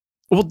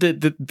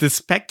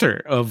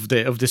specter of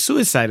the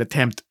suicide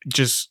attempt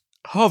just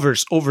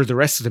hovers over the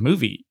rest of the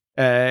movie.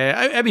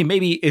 I mean,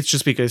 maybe it's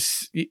just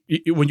because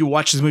when you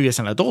watch this movie as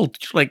an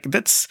adult, like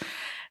this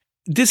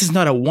is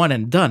not a one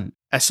and done.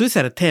 A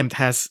suicide attempt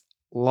has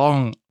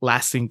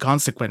long-lasting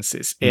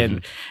consequences,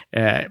 and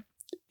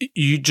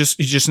you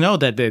just know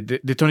that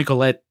the Toni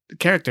Collette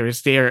character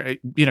is there,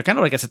 kind of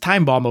like as a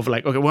time bomb of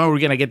like, okay, when are we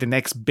gonna get the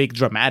next big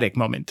dramatic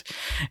moment,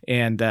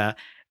 and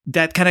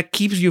that kind of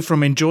keeps you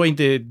from enjoying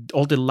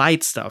all the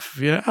light stuff.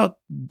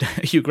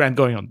 Hugh Grant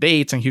going on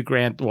dates and Hugh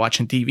Grant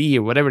watching TV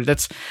or whatever.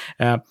 That's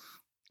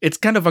it's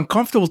kind of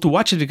uncomfortable to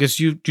watch it because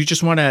you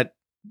just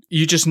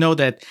know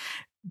that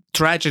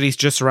tragedy is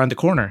just around the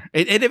corner.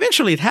 And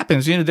eventually it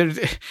happens.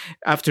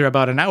 After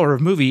about an hour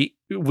of movie,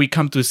 we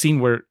come to a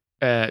scene where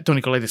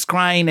Toni Collette is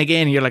crying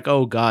again. And you're like,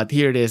 oh God,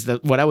 here it is.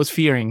 What I was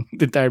fearing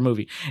the entire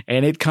movie.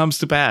 And it comes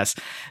to pass.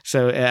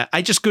 So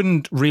I just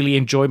couldn't really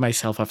enjoy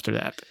myself after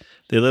that.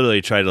 They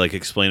literally try to like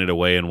explain it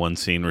away in one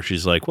scene where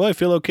she's like, well, I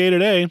feel okay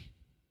today.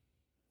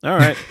 All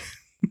right.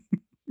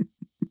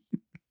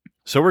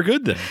 So we're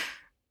good then.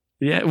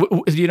 Yeah,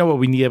 you know what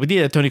we need? We need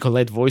a Toni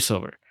Collette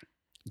voiceover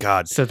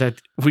God, so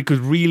that we could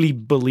really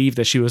believe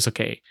that she was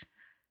okay.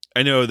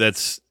 I know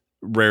that's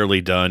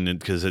rarely done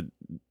because it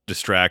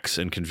distracts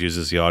and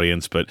confuses the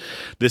audience, but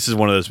this is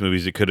one of those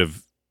movies that could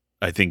have,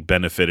 I think,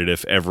 benefited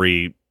if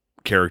every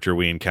character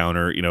we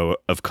encounter,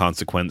 of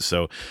consequence.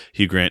 So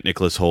Hugh Grant,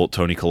 Nicholas Hoult,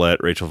 Toni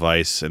Collette, Rachel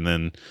Weisz, and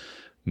then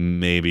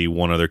maybe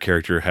one other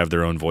character have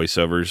their own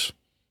voiceovers.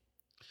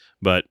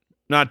 But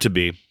not to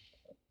be.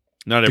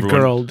 Not The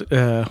everyone.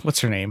 girl,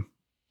 what's her name?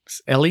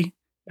 Ellie?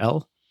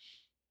 Elle?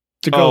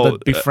 The girl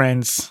that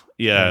befriends.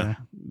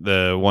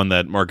 The one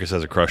that Marcus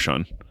has a crush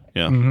on.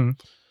 Yeah. Mhm.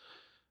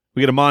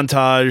 We get a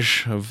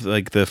montage of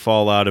like the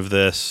fallout of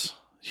this.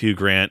 Hugh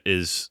Grant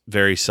is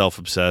very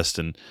self-obsessed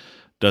and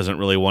doesn't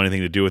really want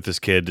anything to do with this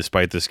kid,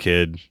 despite this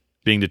kid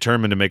being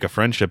determined to make a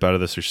friendship out of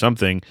this or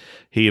something.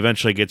 He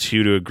eventually gets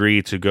Hugh to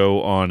agree to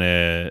go on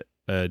a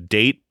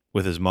date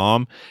with his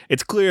mom.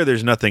 It's clear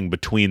there's nothing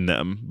between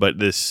them, but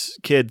this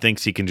kid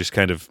thinks he can just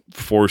kind of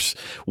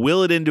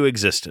will it into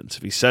existence.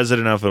 If he says it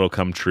enough, it'll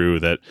come true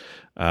that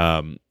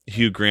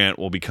Hugh Grant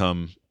will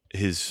become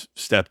his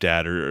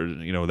stepdad,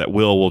 or that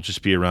Will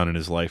just be around in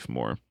his life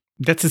more.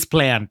 That's his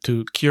plan,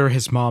 to cure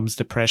his mom's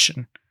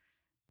depression.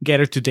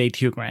 Get her to date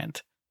Hugh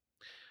Grant.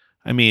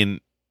 I mean,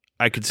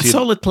 I could see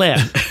Solid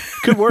plan.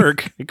 Could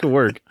work. It could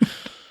work.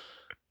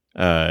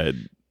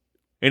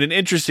 In an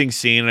interesting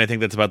scene, and I think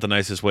that's about the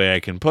nicest way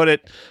I can put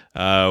it,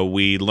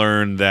 we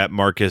learn that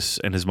Marcus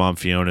and his mom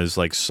Fiona's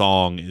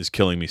song is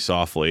 "Killing Me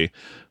Softly,"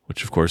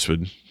 which of course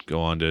would go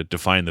on to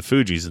define the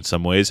Fugees in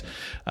some ways.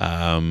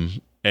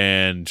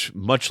 And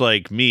much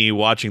like me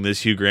watching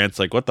this, Hugh Grant's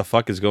like, "What the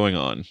fuck is going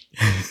on?"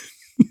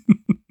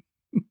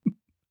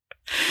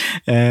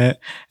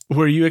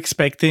 Were you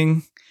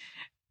expecting?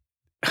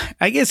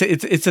 I guess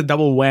it's a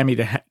double whammy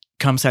that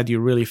comes at you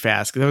really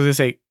fast. Because I was gonna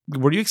say,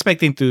 were you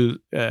expecting to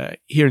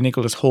hear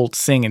Nicholas Hoult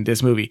sing in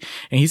this movie?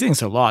 And he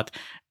sings a lot,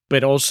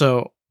 but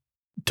also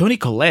Toni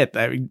Collette.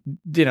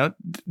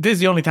 This is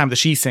the only time that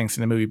she sings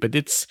in the movie, but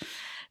it's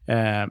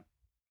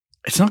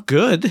not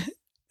good.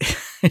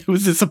 It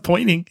was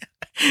disappointing.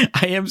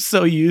 I am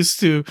so used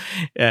to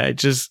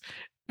just,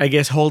 I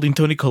guess, holding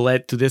Toni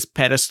Collette to this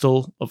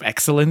pedestal of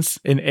excellence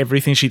in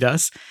everything she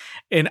does.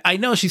 And I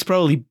know she's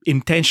probably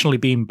intentionally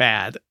being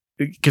bad,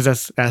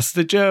 because that's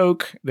the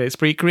joke. That's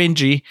pretty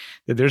cringy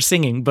that they're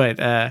singing. But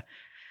I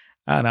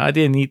don't know. I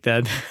didn't need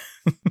that.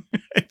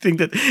 I think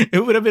that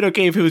it would have been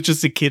okay if it was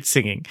just a kid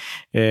singing.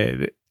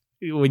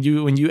 When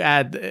you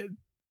add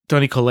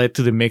Toni Collette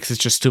to the mix,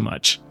 it's just too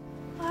much.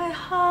 I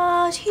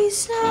heard he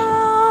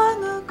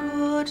sang a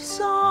good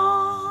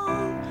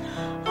song.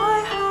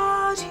 I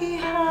heard he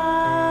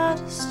had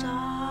a style.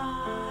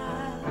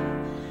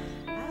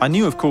 I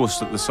knew, of course,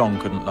 that the song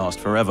couldn't last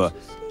forever,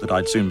 that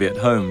I'd soon be at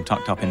home,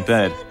 tucked up in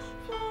bed.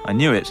 I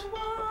knew it,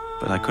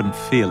 but I couldn't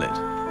feel it.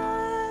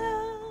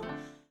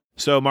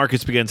 So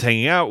Marcus begins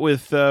hanging out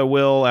with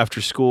Will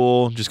after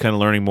school, just kind of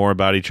learning more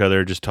about each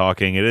other, just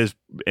talking. It is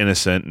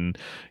innocent, and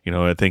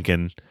I think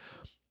in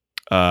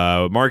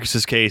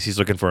Marcus's case, he's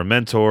looking for a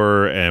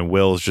mentor, and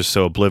Will's just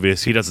so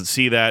oblivious. He doesn't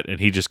see that, and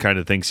he just kind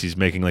of thinks he's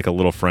making a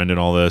little friend in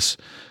all this.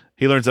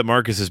 He learns that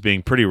Marcus is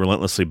being pretty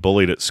relentlessly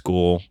bullied at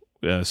school,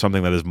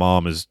 something that his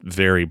mom is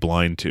very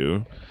blind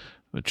to,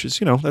 which is,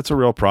 that's a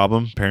real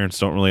problem. Parents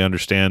don't really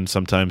understand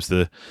sometimes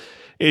the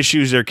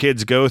issues their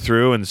kids go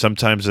through, and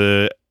sometimes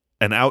an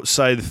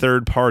outside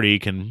third party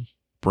can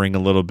bring a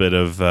little bit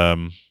of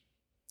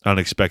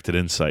unexpected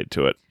insight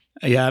to it.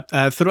 Yeah,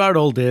 throughout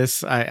all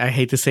this, I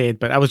hate to say it,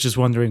 but I was just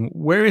wondering,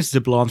 where is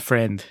the blonde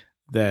friend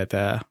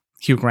that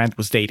Hugh Grant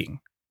was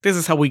dating? This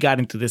is how we got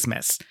into this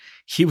mess.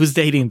 He was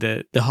dating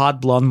the hot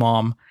blonde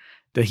mom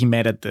that he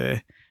met at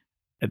the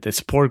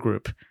support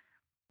group.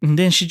 And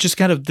then she just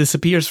kind of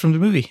disappears from the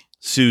movie.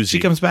 Susie.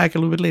 She comes back a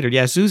little bit later.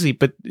 Yeah, Susie.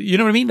 But you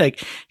know what I mean?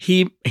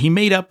 He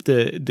made up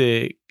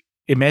the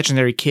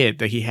imaginary kid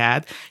that he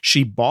had.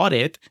 She bought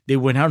it. They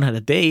went out on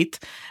a date.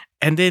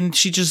 And then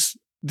she just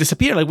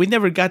disappeared. We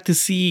never got to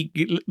see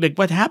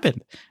what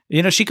happened.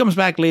 She comes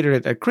back later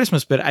at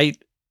Christmas, but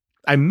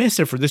I missed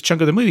her for this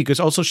chunk of the movie because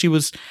also she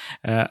was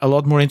a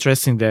lot more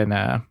interesting than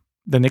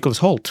Nicholas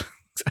Hoult.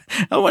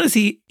 I want to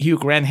see Hugh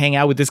Grant hang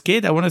out with this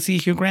kid. I want to see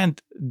Hugh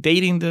Grant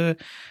dating the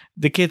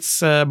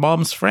kid's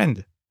mom's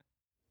friend.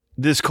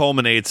 This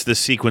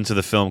sequence of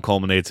the film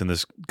culminates in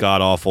this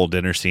god-awful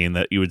dinner scene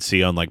that you would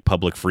see on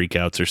Public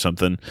Freakouts or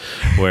something,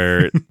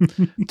 where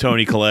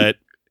Toni Collette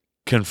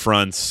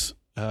confronts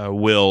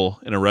Will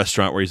in a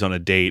restaurant where he's on a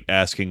date,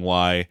 asking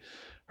why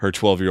her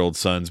 12-year-old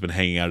son's been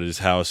hanging out at his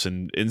house,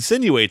 and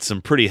insinuates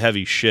some pretty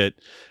heavy shit.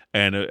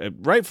 And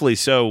rightfully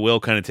so, Will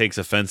kind of takes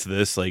offense to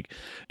this,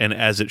 and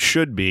as it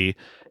should be,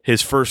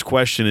 his first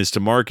question is to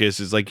Marcus,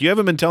 is you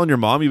haven't been telling your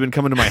mom you've been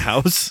coming to my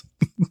house?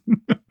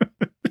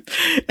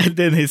 And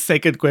then his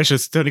second question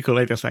is Toni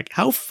Collette was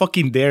how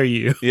fucking dare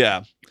you?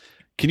 Yeah.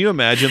 Can you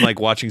imagine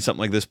watching something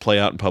like this play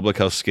out in public,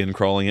 how skin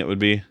crawling it would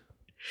be?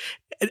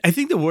 I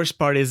think the worst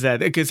part is that,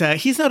 because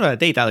he's not on a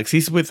date, Alex.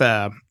 He's with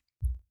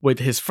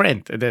his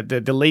friend,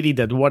 the lady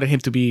that wanted him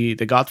to be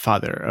the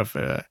godfather of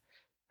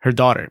her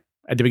daughter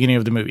at the beginning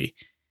of the movie.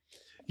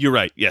 You're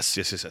right. Yes.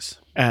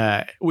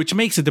 Which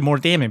makes it the more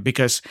damning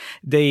because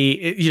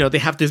they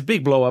have this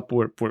big blow up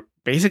where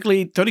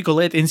basically Toni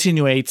Collette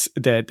insinuates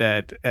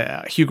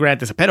that Hugh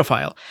Grant is a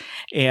pedophile,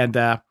 and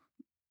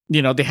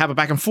they have a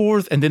back and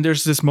forth, and then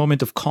there's this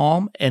moment of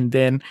calm, and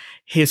then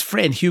his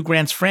friend, Hugh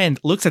Grant's friend,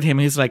 looks at him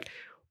and he's like,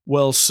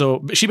 well,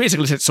 so she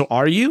basically said, so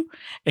are you?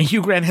 And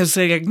Hugh Grant has to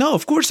say, like, no,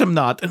 of course I'm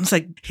not. And it's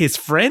like his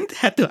friend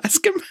had to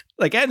ask him.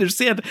 Like, I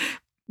understand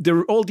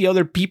all the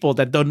other people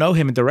that don't know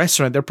him in the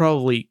restaurant,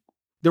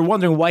 they're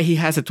wondering why he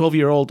has a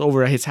 12-year-old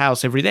over at his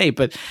house every day,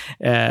 but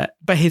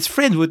his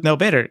friend would know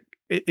better.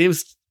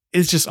 It's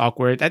just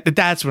awkward.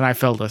 That's when I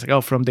felt like, oh,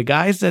 from the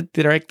guys that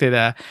directed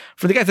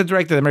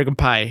American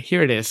Pie,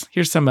 here it is.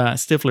 Here's some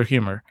Stifler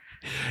humor.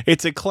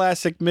 It's a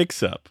classic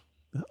mix-up.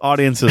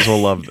 Audiences will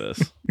love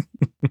this.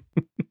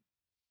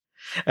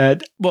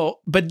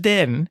 But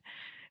then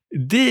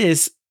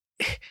this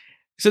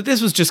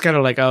was just kind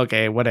of like,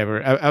 okay,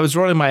 whatever. I was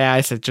rolling my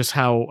eyes at just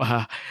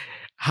how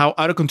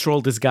out of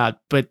control this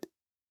got, but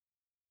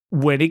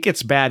when it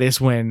gets bad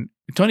is when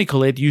Toni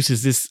Collette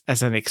uses this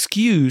as an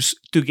excuse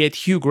to get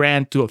Hugh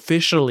Grant to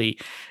officially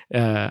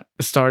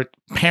start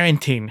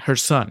parenting her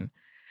son,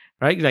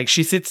 right? Like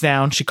she sits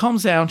down, she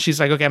calms down, she's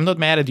like, okay, I'm not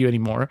mad at you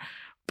anymore,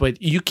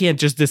 but you can't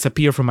just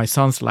disappear from my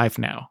son's life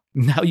now.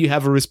 Now you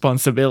have a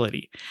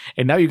responsibility,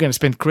 and now you're going to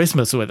spend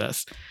Christmas with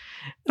us.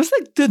 It's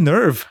like the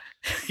nerve.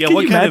 Yeah,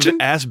 what kind of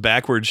ass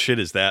backwards shit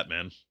is that,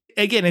 man?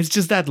 Again, it's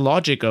just that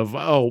logic of,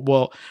 oh,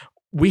 well,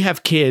 we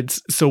have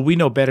kids, so we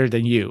know better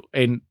than you.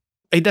 And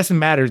it doesn't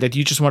matter that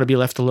you just want to be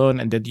left alone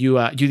and that you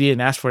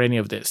didn't ask for any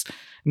of this.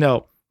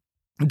 No,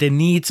 the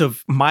needs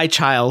of my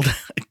child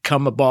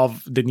come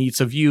above the needs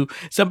of you,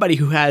 somebody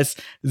who has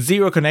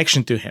zero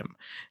connection to him.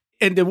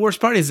 And the worst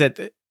part is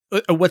that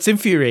what's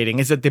infuriating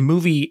is that the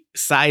movie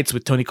sides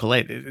with Toni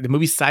Collette. The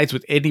movie sides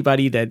with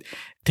anybody that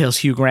tells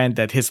Hugh Grant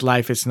that his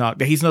life is not,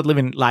 that he's not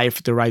living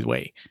life the right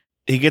way.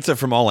 He gets it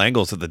from all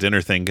angles at the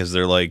dinner thing because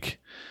they're like,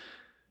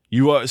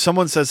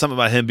 someone says something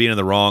about him being in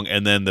the wrong,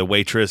 and then the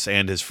waitress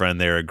and his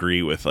friend there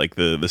agree with like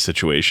the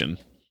situation.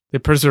 They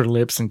purse their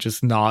lips and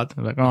just nod.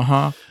 They're like,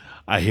 uh-huh.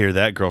 I hear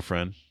that,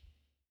 girlfriend.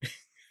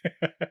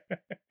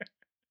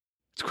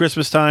 It's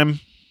Christmas time.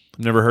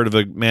 I've never heard of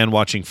a man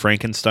watching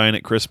Frankenstein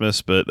at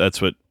Christmas, but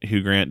that's what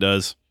Hugh Grant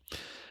does.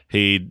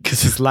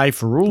 Because his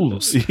life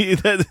rules.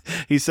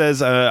 He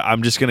says,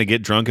 I'm just going to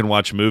get drunk and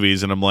watch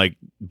movies. And I'm like,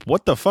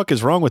 what the fuck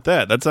is wrong with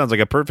that? That sounds like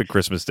a perfect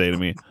Christmas day to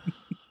me.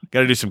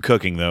 Got to do some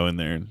cooking, though, in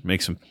there and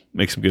make some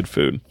good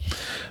food.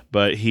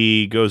 But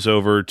he goes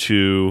over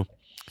to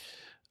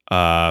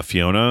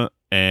Fiona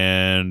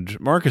and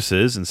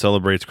Marcus's and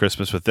celebrates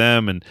Christmas with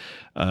them. And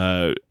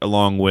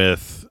along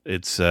with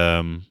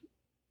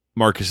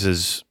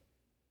Marcus's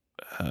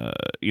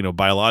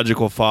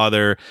biological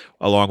father,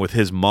 along with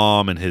his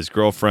mom and his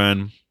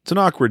girlfriend. It's an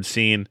awkward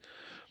scene.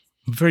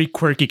 Very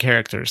quirky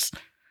characters.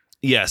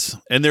 Yes.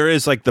 And there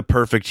is like the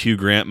perfect Hugh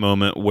Grant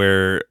moment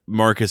where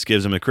Marcus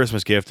gives him a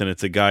Christmas gift and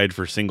it's a guide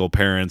for single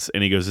parents.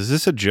 And he goes, is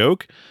this a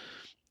joke?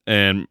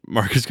 And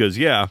Marcus goes,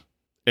 yeah.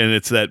 And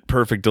it's that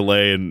perfect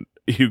delay. And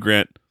Hugh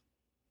Grant,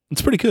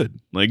 it's pretty good.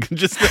 Like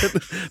just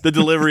the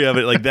delivery of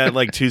it, like that,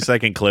 like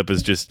 2-second clip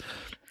is just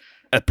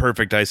a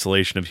perfect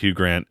isolation of Hugh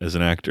Grant as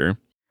an actor.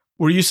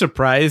 Were you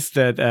surprised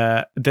that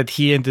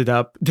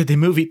the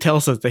movie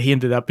tells us that he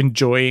ended up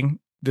enjoying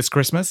this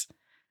Christmas,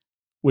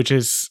 which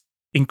is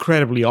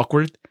incredibly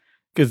awkward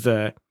because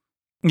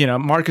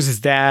Marcus's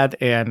dad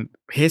and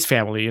his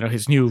family,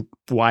 his new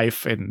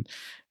wife and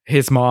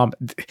his mom,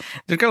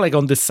 they're kind of like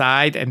on the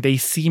side, and they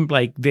seem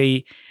like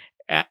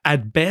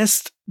at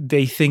best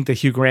they think that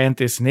Hugh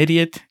Grant is an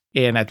idiot,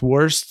 and at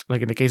worst,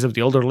 like in the case of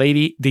the older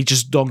lady, they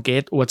just don't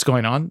get what's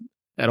going on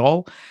at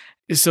all.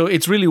 So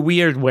it's really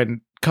weird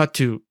when cut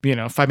to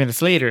 5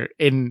 minutes later,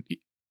 and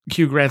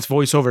Hugh Grant's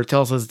voiceover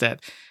tells us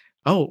that,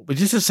 oh, but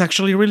this is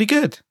actually really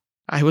good.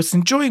 I was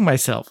enjoying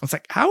myself. It's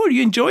like, how are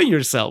you enjoying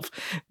yourself?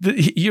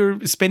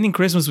 You're spending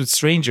Christmas with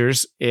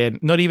strangers, and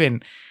not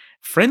even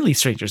friendly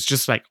strangers,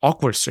 just like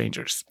awkward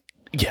strangers.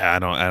 Yeah, I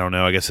don't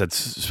know. I guess that's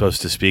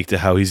supposed to speak to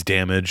how he's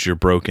damaged or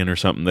broken or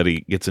something, that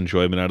he gets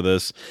enjoyment out of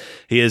this.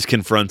 He is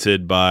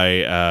confronted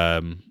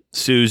by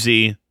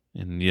Susie,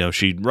 and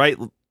she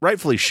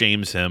rightfully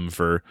shames him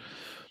for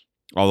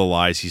all the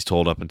lies he's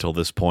told up until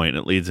this point.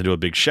 It leads into a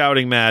big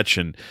shouting match,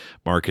 and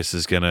Marcus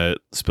is going to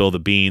spill the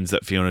beans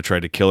that Fiona tried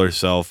to kill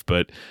herself,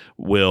 but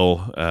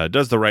Will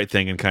does the right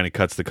thing and kind of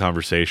cuts the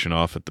conversation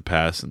off at the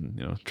pass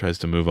and tries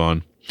to move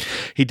on.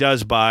 He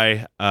does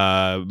buy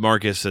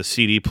Marcus a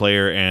CD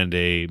player and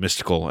a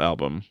Mystical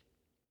album.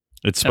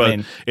 It's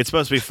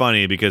supposed to be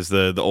funny because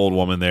the old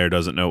woman there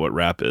doesn't know what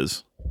rap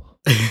is.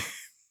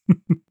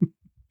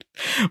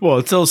 Well,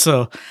 it's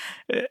also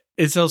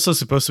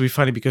supposed to be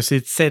funny because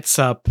it sets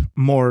up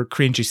more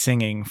cringy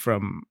singing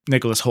from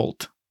Nicholas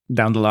Hoult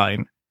down the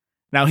line.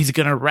 Now he's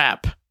gonna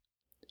rap.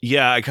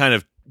 Yeah, I kind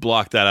of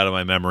blocked that out of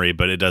my memory,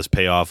 but it does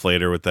pay off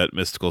later with that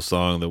Mystical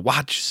song, the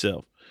 "Watch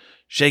Yourself,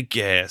 Shake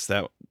Your Ass,"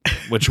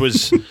 which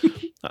was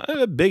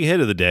a big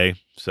hit of the day,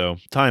 so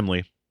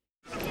timely.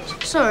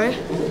 Sorry,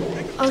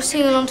 I was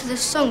singing along to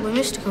this song by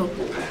Mystical.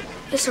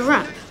 It's a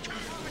rap.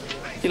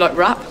 You like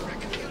rap?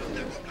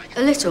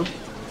 A little.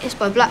 It's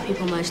by black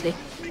people mostly,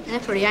 and they're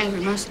pretty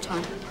angry most of the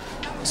time.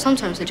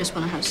 Sometimes they just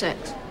want to have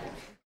sex.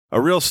 A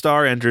real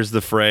star enters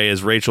the fray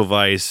as Rachel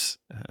Weisz.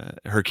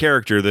 Her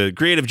character, the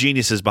creative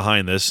geniuses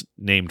behind this,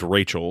 named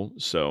Rachel,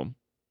 so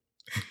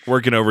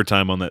working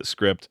overtime on that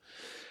script,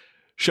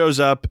 shows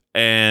up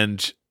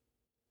and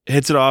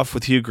hits it off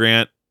with Hugh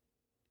Grant.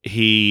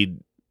 He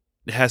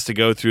has to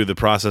go through the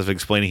process of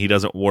explaining he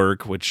doesn't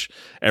work, which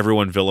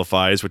everyone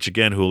vilifies, which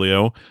again,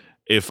 Julio,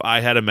 if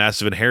I had a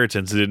massive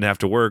inheritance and didn't have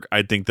to work,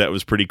 I'd think that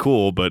was pretty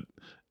cool, but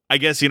I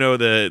guess,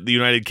 the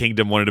United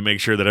Kingdom wanted to make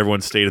sure that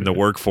everyone stayed in the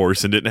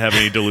workforce and didn't have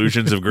any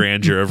delusions of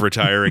grandeur of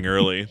retiring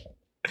early.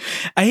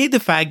 I hate the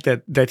fact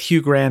that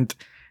Hugh Grant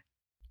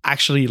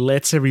actually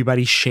lets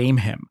everybody shame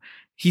him.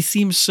 He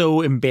seems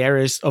so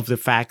embarrassed of the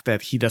fact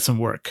that he doesn't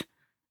work.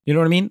 You know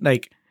what I mean?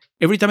 Like,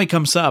 every time it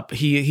comes up,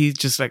 he's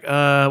just like,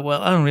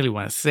 well, I don't really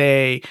want to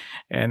say,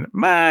 and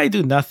I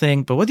do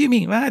nothing. But what do you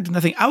mean? I do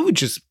nothing. I would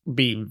just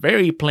be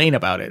very plain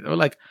about it. Or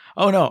like,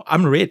 oh no,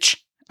 I'm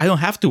rich. I don't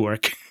have to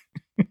work.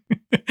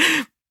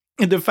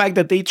 And the fact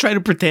that they try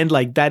to pretend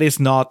like that is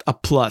not a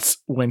plus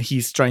when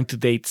he's trying to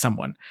date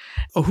someone.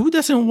 Oh, who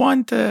doesn't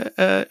want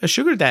a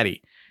sugar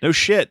daddy? No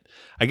shit.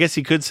 I guess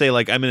he could say,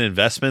 like, I'm in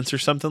investments or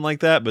something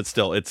like that. But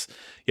still, it's,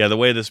 the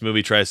way this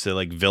movie tries to,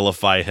 like,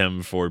 vilify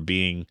him for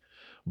being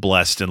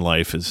blessed in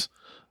life is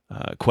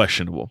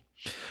questionable.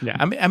 Yeah,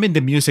 I'm in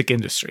the music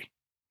industry.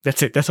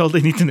 That's it. That's all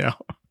they need to know.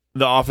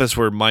 The office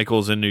where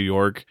Michael's in New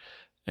York,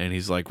 and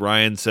he's like,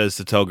 Ryan says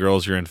to tell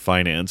girls you're in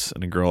finance.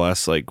 And a girl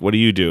asks, like, what do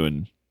you do?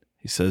 And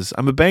he says,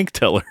 I'm a bank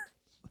teller.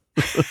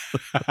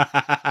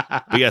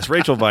 But yes,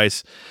 Rachel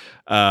Weisz.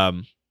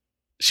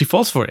 She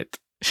falls for it.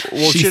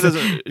 Well, she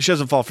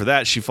doesn't fall for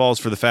that. She falls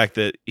for the fact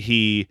that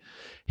he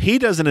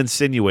doesn't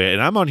insinuate,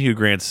 and I'm on Hugh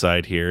Grant's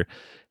side here.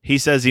 He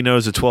says he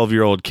knows a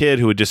 12-year-old kid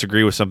who would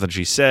disagree with something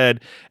she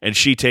said, and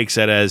she takes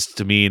that as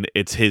to mean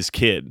it's his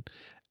kid.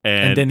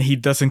 And then he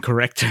doesn't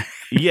correct her.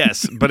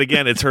 Yes, but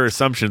again, it's her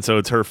assumption, so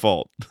it's her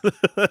fault.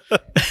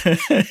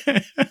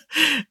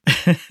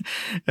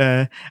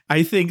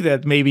 I think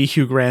that maybe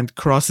Hugh Grant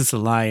crosses a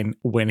line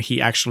when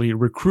he actually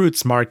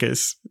recruits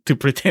Marcus to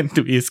pretend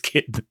to be his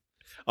kid.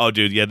 Oh,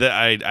 dude, yeah,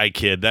 I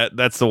kid.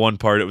 That's the one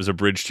part. It was a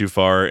bridge too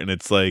far, and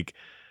it's like,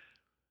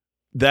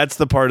 that's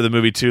the part of the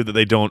movie too that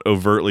they don't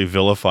overtly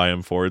vilify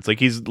him for. It's like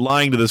he's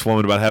lying to this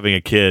woman about having a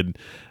kid,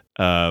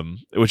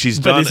 which he's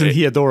done. But isn't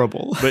he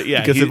adorable? But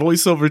yeah, because the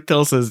voiceover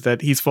tells us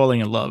that he's falling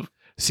in love.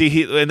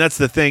 See, and that's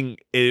the thing.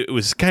 It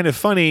was kind of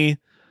funny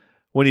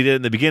when he did it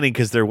in the beginning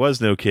because there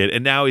was no kid,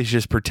 and now he's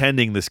just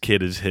pretending this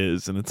kid is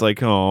his, and it's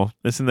like, oh,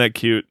 isn't that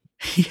cute?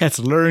 He has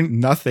learned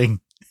nothing.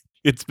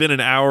 It's been an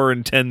hour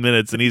and 10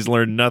 minutes, and he's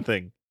learned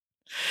nothing.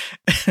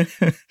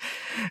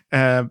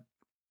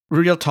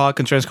 Real talk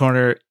in Trans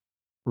Corner.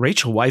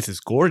 Rachel Weisz is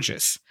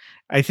gorgeous.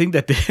 I think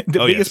that the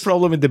biggest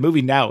problem in the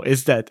movie now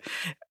is that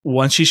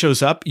once she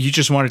shows up, you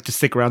just want her to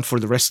stick around for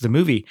the rest of the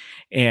movie.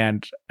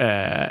 And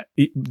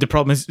the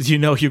problem is,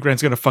 Hugh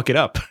Grant's going to fuck it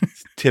up.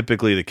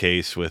 Typically the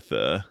case with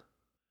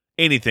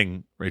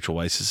anything Rachel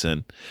Weisz is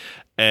in.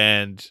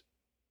 And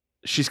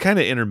she's kind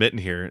of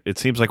intermittent here. It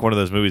seems like one of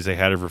those movies they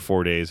had her for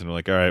 4 days and they're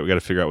like, all right, we got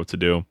to figure out what to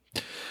do.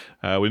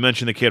 We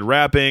mentioned the kid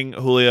rapping.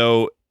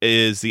 Julio,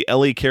 is the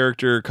Ellie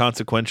character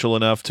consequential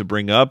enough to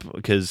bring up?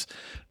 Because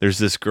there's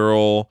this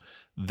girl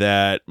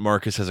that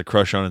Marcus has a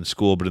crush on in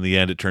school, but in the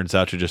end it turns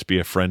out to just be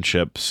a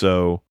friendship.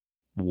 So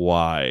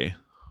why?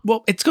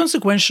 Well, it's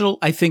consequential,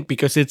 I think,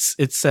 because it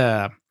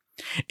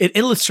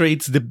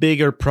illustrates the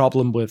bigger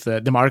problem with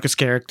the Marcus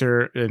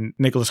character and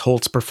Nicholas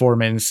Holt's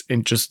performance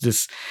and just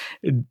this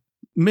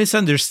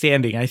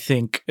misunderstanding, I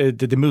think, that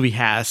the movie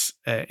has.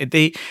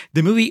 The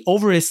movie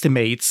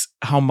overestimates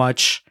how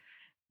much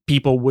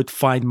people would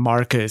find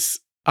Marcus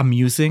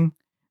amusing,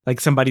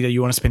 like somebody that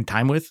you want to spend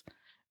time with.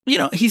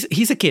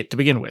 He's a kid to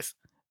begin with,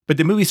 but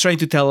the movie's trying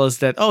to tell us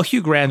that,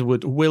 Hugh Grant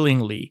would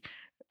willingly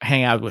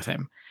hang out with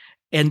him.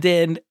 And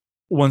then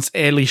once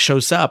Ellie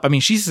shows up, I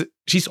mean, she's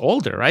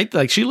older, right?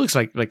 Like she looks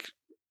like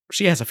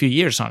she has a few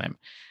years on him.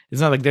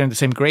 It's not like they're in the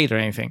same grade or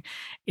anything.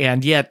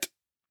 And yet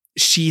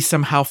she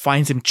somehow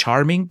finds him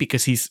charming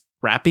because he's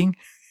rapping.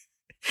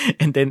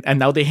 And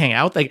now they hang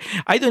out. Like,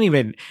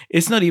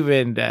 it's not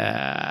even,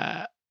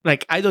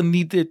 like, I don't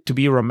need it to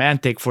be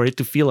romantic for it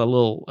to feel a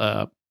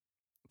little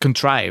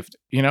contrived,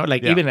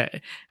 Even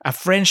a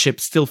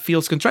friendship still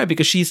feels contrived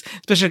because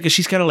especially because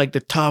she's kind of like the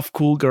tough,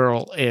 cool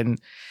girl. And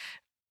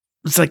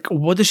it's like,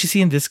 what does she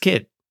see in this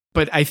kid?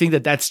 But I think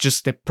that that's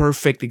just the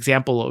perfect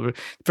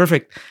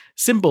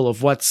symbol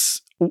of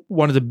what's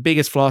one of the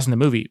biggest flaws in the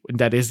movie. And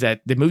that is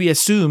that the movie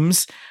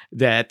assumes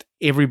that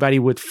everybody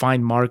would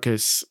find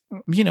Marcus,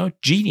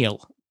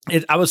 genial.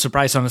 I was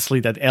surprised, honestly,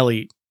 that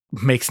Ellie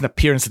makes an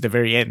appearance at the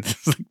very end.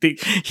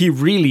 He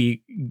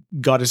really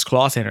got his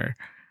claws in her.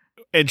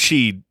 And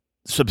she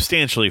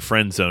substantially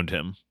friend-zoned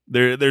him.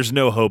 There's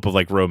no hope of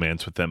like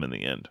romance with them in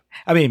the end.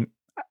 I mean,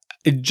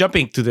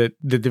 jumping to the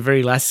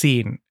very last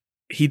scene,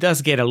 he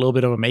does get a little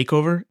bit of a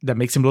makeover that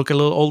makes him look a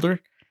little older.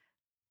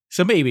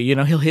 So maybe,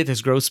 he'll hit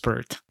his growth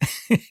spurt.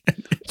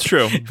 It's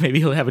true. Maybe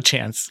he'll have a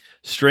chance.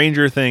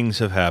 Stranger things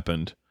have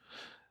happened.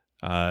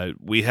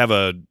 We have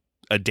a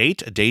day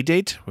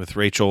date with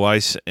Rachel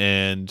Weisz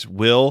and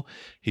Will.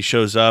 He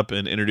shows up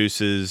and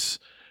introduces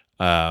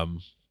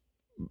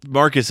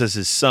Marcus as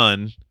his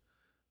son,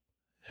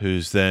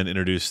 who's then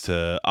introduced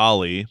to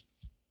Ollie,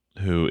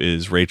 who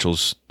is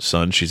Rachel's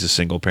son. She's a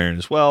single parent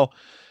as well.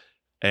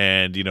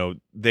 And,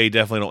 they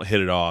definitely don't hit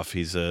it off.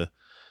 He's a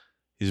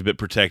bit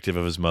protective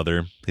of his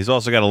mother. He's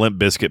also got a Limp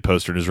Bizkit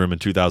poster in his room in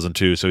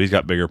 2002, so he's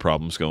got bigger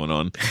problems going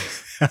on.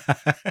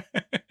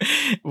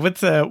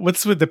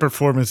 What's with the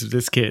performance of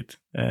this kid,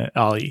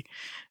 Ollie?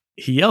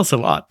 He yells a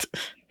lot.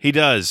 He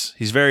does.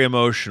 He's very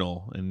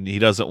emotional, and he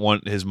doesn't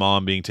want his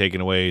mom being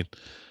taken away.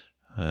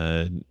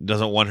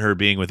 Doesn't want her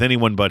being with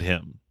anyone but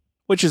him,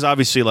 which is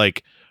obviously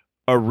like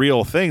a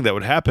real thing that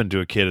would happen to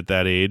a kid at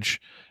that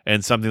age,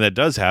 and something that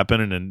does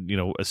happen, and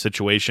a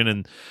situation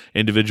and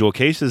individual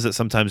cases that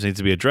sometimes needs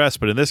to be addressed.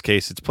 But in this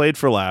case, it's played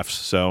for laughs.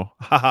 So,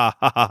 ha ha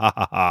ha ha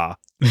ha ha.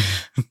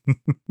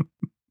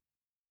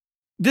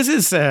 This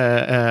is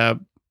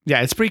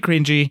it's pretty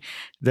cringy.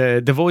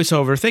 The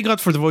voiceover. Thank God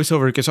for the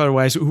voiceover, because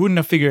otherwise we wouldn't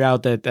have figured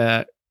out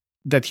that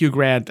Hugh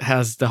Grant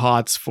has the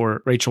hots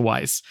for Rachel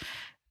Weisz.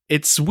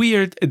 It's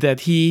weird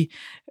that he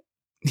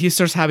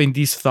starts having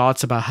these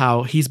thoughts about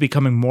how he's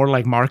becoming more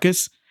like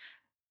Marcus.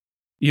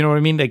 You know what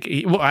I mean? Like,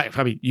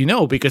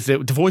 because the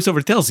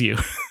voiceover tells you.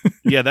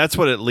 Yeah, that's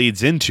what it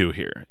leads into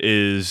here,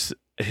 is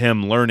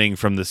him learning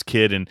from this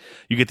kid, and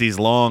you get these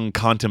long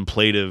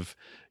contemplative,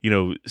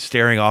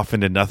 staring off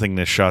into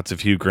nothingness shots of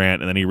Hugh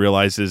Grant, and then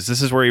this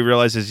is where he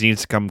realizes he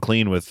needs to come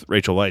clean with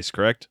Rachel Weisz,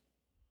 correct?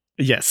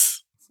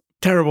 Yes.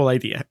 Terrible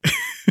idea.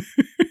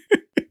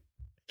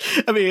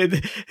 I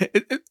mean,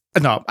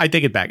 no, I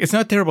take it back. It's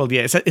not a terrible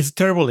idea. It's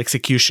terrible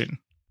execution.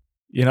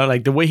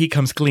 Like the way he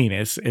comes clean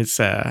it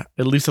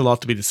leaves a lot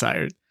to be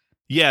desired.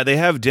 Yeah, they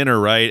have dinner,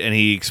 right? And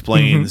he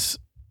explains,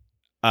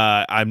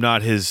 I'm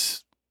not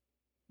his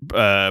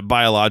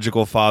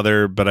biological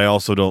father, but I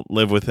also don't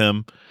live with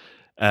him.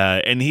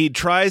 And he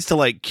tries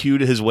to cute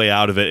his way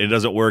out of it. It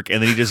doesn't work.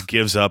 And then he just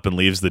gives up and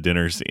leaves the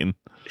dinner scene.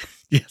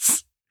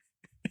 Yes.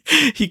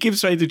 He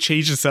keeps trying to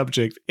change the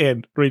subject,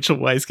 and Rachel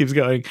Weisz keeps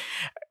going,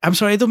 I'm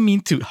sorry, I don't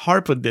mean to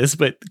harp on this,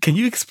 but can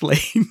you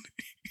explain?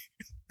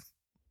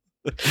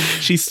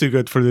 She's too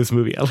good for this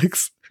movie,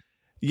 Alex.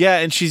 Yeah,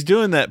 and she's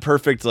doing that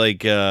perfect,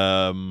 like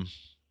her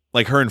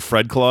and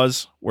Fred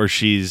Claus, where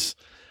she's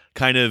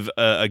kind of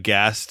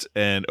aghast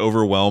and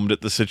overwhelmed at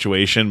the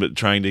situation, but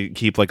trying to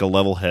keep a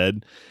level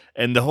head.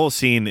 And the whole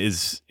scene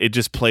it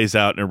just plays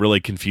out in a really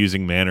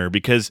confusing manner,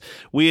 because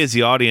we as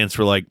the audience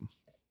were like,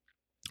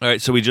 all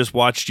right, so we just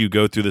watched you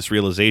go through this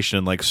realization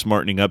and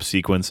smartening up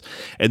sequence,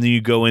 and then you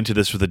go into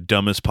this with the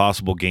dumbest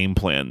possible game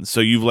plan.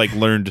 So you've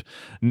learned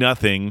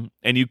nothing,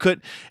 and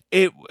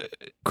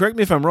correct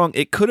me if I'm wrong,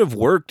 it could have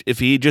worked if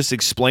he just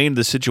explained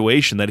the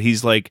situation, that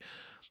he's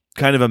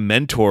kind of a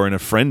mentor and a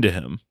friend to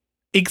him.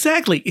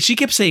 Exactly. She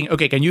kept saying,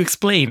 okay, can you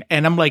explain?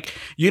 And I'm like,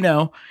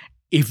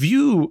 if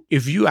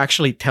you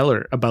actually tell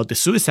her about the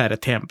suicide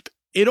attempt,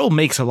 it all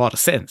makes a lot of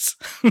sense.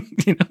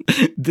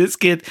 This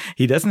kid,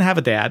 he doesn't have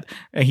a dad,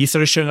 and he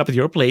started showing up at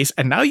your place,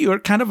 and now you're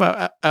kind of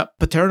a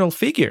paternal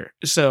figure.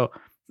 So,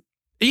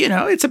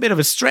 it's a bit of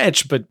a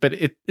stretch, but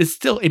it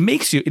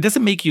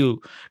doesn't make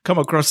you come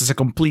across as a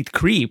complete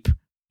creep.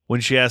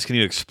 When she asked, can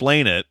you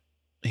explain it?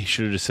 He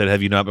should have just said,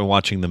 have you not been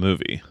watching the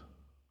movie?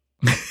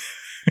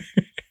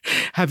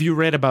 Have you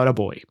read about a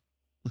boy?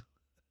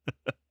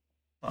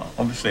 Well,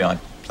 obviously, I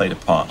played a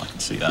part. I can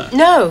see that.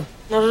 No,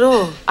 not at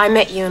all. I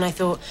met you and I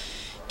thought,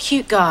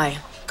 cute guy.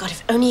 God,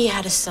 if only he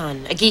had a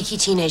son. A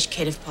geeky teenage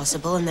kid, if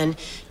possible. And then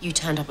you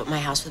turned up at my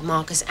house with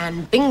Marcus,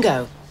 and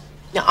bingo.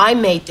 Now, I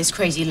made this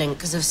crazy link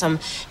because of some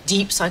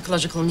deep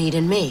psychological need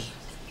in me.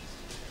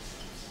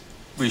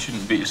 Well, you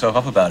shouldn't beat yourself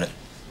up about it.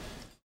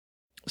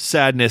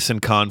 Sadness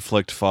and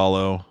conflict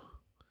follow.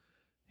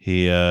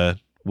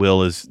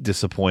 Will is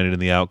disappointed in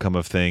the outcome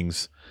of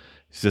things.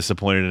 He's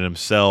disappointed in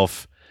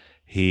himself.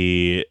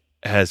 He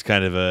has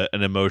kind of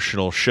an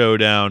emotional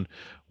showdown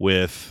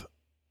with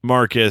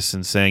Marcus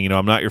and saying,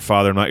 I'm not your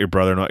father, I'm not your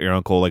brother, I'm not your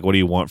uncle. What do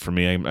you want from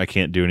me? I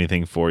can't do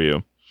anything for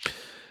you.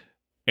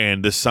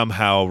 And this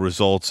somehow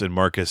results in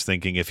Marcus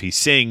thinking if he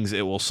sings,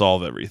 it will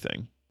solve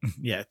everything.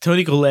 Yeah,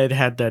 Toni Collette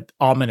had that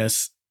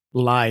ominous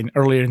line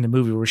earlier in the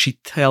movie where she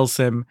tells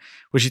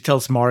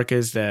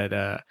Marcus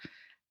that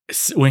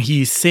when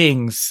he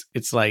sings,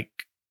 it's like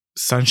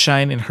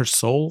sunshine in her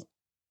soul,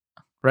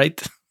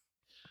 right?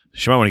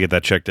 She might want to get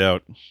that checked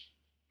out.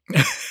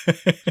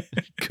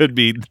 Could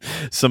be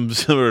some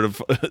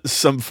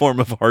form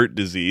of heart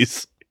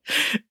disease.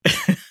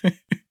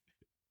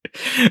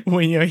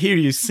 When I hear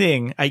you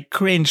sing, I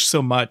cringe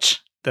so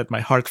much that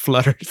my heart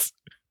flutters.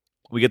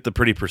 We get the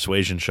pretty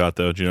persuasion shot,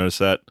 though. Did you notice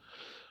that?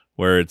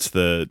 Where it's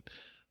the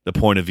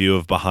point of view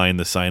of behind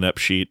the sign-up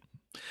sheet.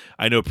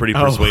 I know Pretty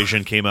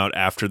Persuasion came out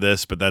after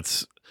this, but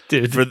that's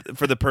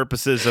for the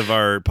purposes of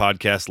our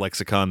podcast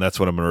lexicon. That's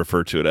what I'm going to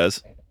refer to it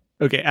as.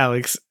 Okay,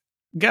 Alex,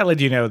 gotta let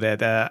you know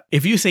that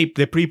if you say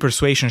the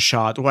pre-persuasion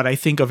shot, what I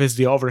think of is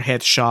the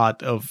overhead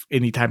shot of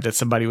any time that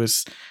somebody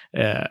was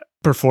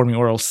performing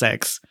oral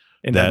sex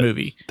in that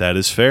movie. That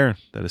is fair.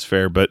 That is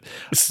fair. But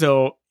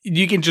so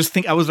you can just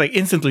think, I was like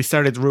instantly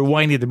started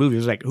rewinding the movie. I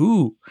was like,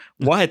 ooh,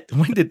 what?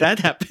 When did that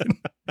happen?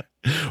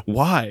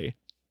 Why?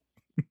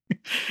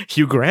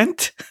 Hugh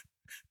Grant?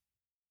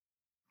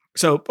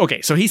 So,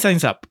 okay, so he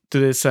signs up to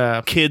this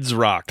Kids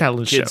Rock.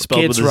 talent show. Kids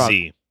spelled with a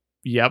Z.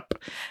 Yep.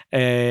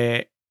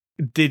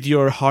 Did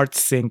your heart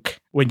sink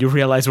when you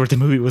realized where the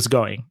movie was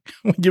going?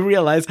 When you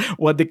realized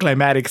what the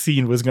climatic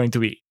scene was going to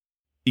be?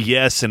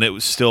 Yes, and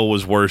it still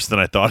was worse than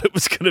I thought it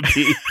was going to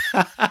be.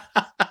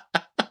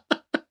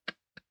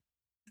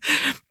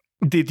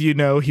 Did you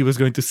know he was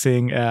going to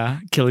sing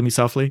Killing Me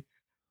Softly?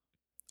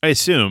 I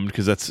assumed,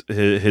 because that's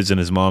his and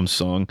his mom's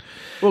song.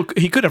 Well,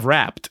 he could have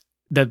rapped.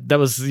 That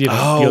was, the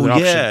Oh, other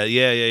option.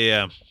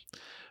 yeah.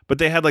 But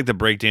they had like the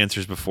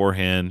breakdancers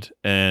beforehand,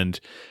 and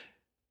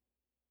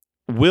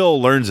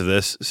Will learns of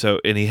this,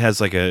 and he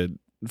has like a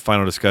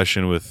final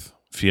discussion with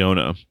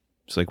Fiona.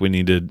 It's like, we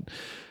need to,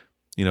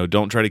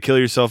 don't try to kill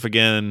yourself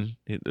again.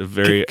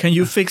 Can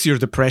you fix your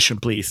depression,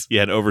 please?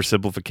 Yeah, an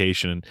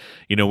oversimplification.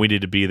 And, we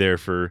need to be there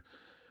for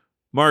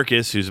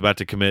Marcus, who's about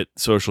to commit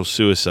social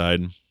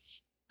suicide.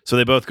 So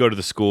they both go to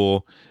the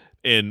school,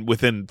 and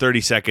within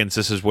 30 seconds,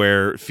 this is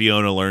where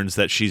Fiona learns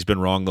that she's been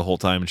wrong the whole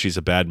time and she's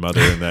a bad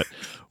mother and that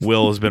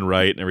Will has been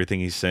right and everything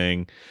he's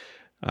saying.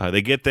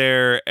 They get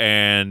there,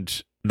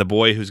 and the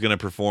boy who's going to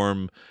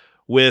perform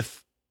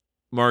with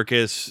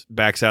Marcus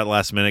backs out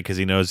last minute because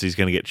he knows he's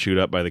going to get chewed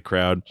up by the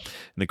crowd.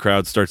 And the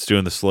crowd starts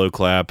doing the slow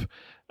clap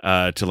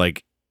to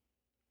like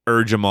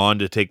urge him on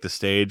to take the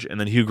stage. And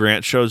then Hugh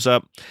Grant shows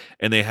up,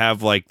 and they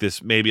have like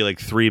this maybe like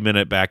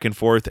 3-minute back and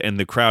forth, and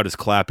the crowd is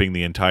clapping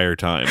the entire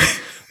time.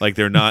 Like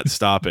they're not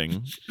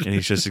stopping. And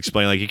he's just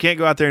explaining, like, you can't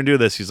go out there and do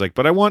this. He's like,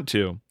 but I want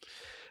to.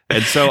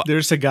 And so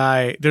there's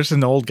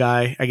an old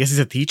guy, I guess he's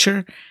a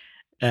teacher,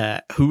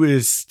 who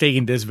is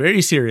taking this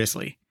very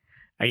seriously.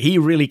 Like, he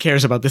really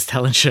cares about this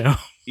talent show.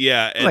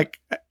 Yeah. Like,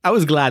 I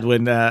was glad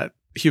when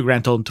Hugh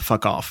Grant told him to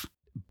fuck off.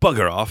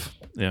 Bugger off.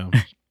 Yeah.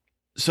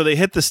 So they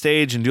hit the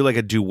stage and do like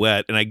a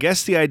duet. And I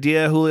guess the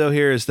idea, Julio,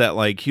 here is that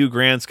like Hugh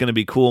Grant's going to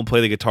be cool and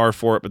play the guitar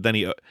for it, but then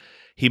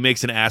he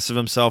makes an ass of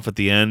himself at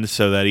the end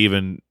so that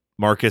even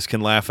Marcus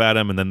can laugh at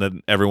him, and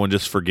then everyone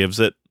just forgives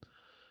it.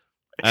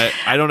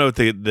 I don't know what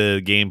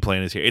the game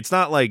plan is here. It's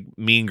not like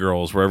Mean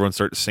Girls where everyone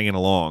starts singing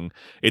along.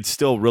 It's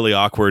still really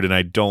awkward, and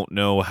I don't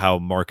know how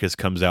Marcus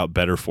comes out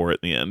better for it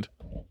in the end.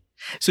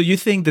 So you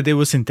think that it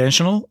was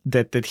intentional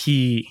that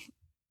he...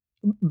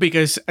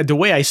 Because the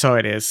way I saw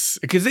it is,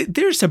 because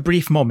there's a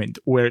brief moment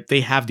where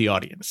they have the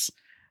audience,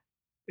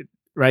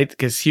 right?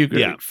 Because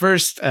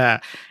first,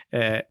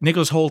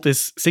 Nicholas Hoult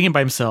is singing by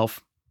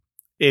himself.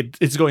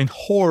 It's going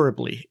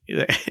horribly,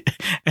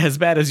 as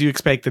bad as you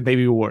expected,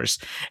 maybe worse.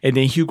 And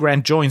then Hugh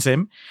Grant joins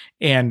him,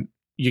 and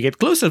you get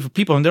closer to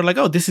people, and they're like,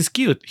 "Oh, this is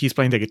cute." He's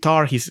playing the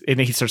guitar. And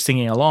then he starts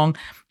singing along.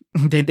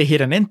 Then they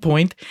hit an end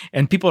point,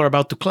 and people are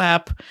about to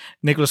clap.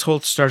 Nicholas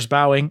Hoult starts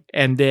bowing,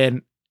 and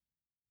then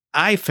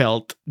I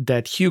felt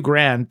that Hugh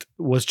Grant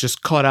was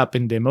just caught up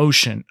in the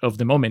emotion of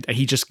the moment, and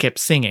he just kept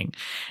singing,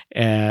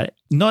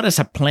 not as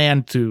a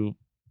plan to,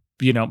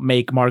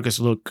 make Marcus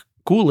look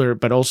cooler,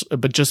 but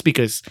just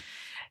because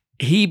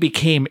he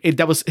became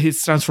that was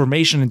his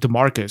transformation into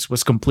Marcus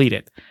was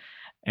completed,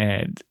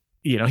 and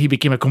he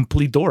became a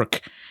complete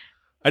dork.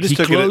 He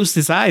closed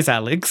his eyes,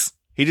 Alex.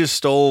 He just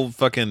stole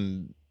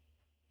fucking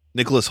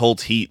Nicholas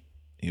Holt's heat.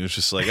 He was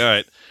just like, all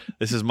right,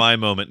 this is my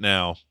moment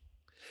now.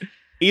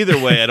 Either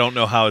way, I don't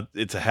know how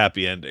it's a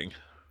happy ending.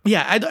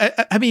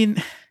 Yeah, I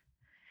mean,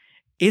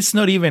 it's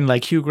not even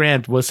like Hugh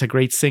Grant was a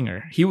great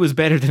singer. He was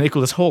better than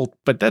Nicholas Hoult,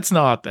 but that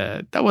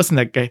wasn't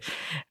like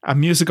a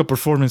musical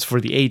performance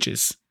for the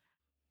ages.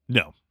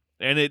 No.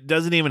 And it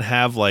doesn't even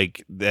have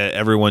like that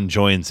everyone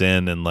joins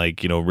in and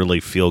like,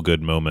 really feel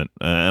good moment.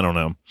 I don't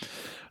know.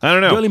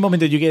 The only moment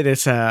that you get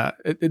is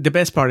the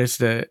best part is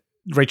the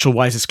Rachel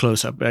Weisz's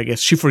close up. I guess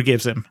she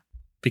forgives him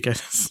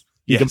because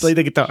he can play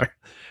the guitar.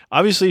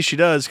 Obviously she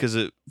does, because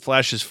it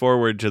flashes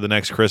forward to the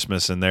next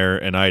Christmas and they're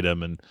an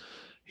item, and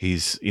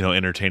he's,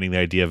 entertaining the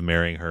idea of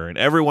marrying her, and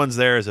everyone's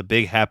there as a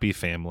big happy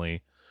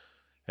family.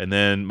 And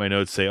then my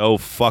notes say, oh,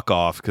 fuck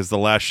off, because the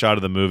last shot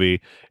of the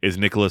movie is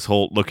Nicholas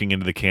Hoult looking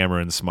into the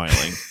camera and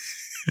smiling.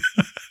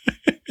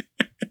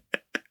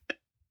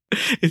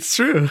 It's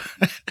true.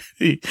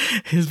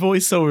 His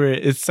voiceover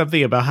is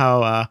something about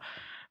how,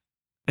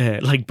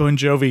 like Bon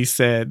Jovi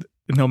said,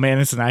 no man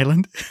is an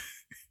island.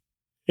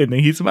 And then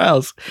he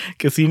smiles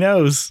because he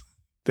knows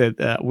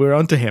that we're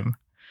onto him.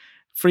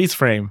 Freeze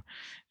frame.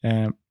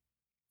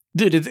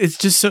 Dude, it's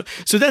just so...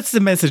 So that's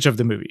the message of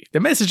the movie. The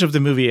message of the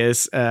movie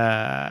is,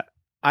 I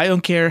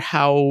don't care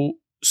how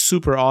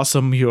super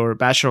awesome your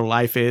bachelor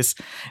life is.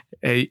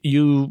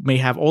 You may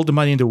have all the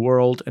money in the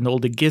world and all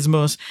the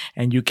gizmos,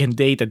 and you can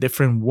date a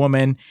different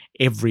woman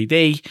every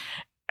day.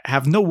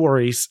 Have no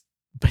worries.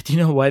 But you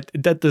know what?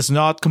 That does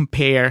not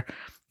compare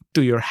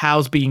to your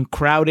house being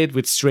crowded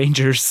with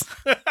strangers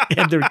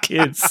and their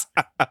kids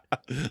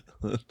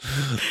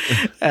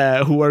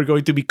who are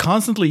going to be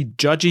constantly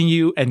judging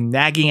you and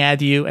nagging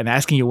at you and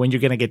asking you when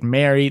you're going to get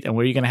married and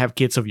when you're going to have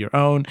kids of your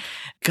own.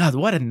 God,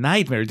 what a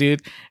nightmare,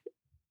 dude.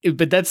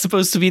 But that's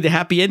supposed to be the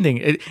happy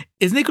ending.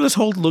 Is Nicholas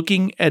Hoult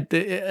looking at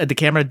the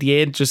camera at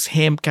the end, just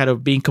him kind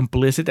of being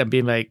complicit and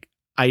being like,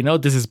 I know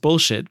this is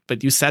bullshit,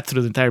 but you sat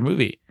through the entire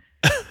movie?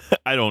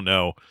 I don't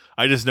know.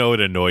 I just know it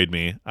annoyed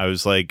me. I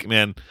was like,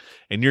 man,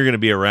 and you're going to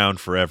be around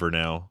forever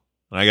now.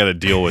 I got to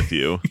deal with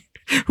you.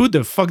 Who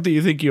the fuck do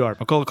you think you are?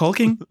 Macaulay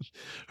Culkin?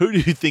 Who do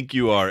you think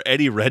you are?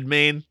 Eddie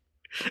Redmayne?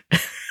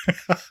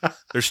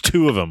 There's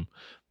two of them.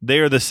 They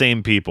are the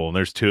same people. And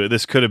there's two.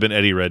 This could have been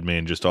Eddie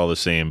Redmayne, just all the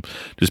same.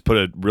 Just put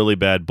a really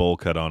bad bowl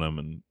cut on him.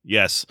 And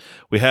yes,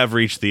 we have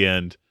reached the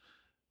end.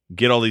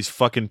 Get all these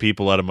fucking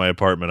people out of my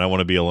apartment. I want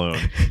to be alone.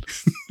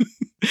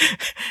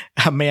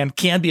 A man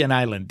can't be an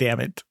island, damn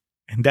it.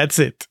 And that's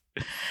it.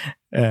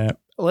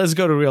 Let's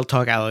go to real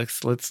talk,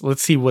 Alex.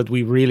 Let's see what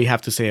we really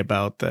have to say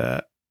about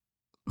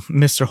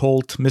Mr.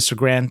 Hoult, Mr.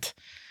 Grant,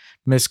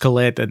 Miss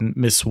Collette, and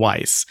Miss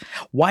Weiss.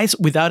 Weiss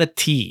without a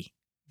T.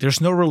 There's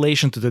no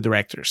relation to the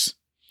directors.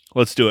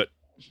 Let's do it.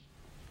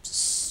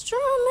 Strumming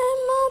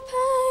my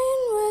pain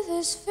with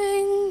his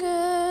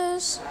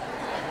fingers.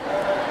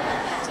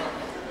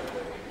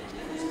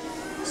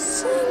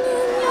 Singing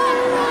my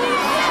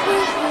life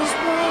with his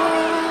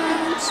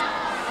words.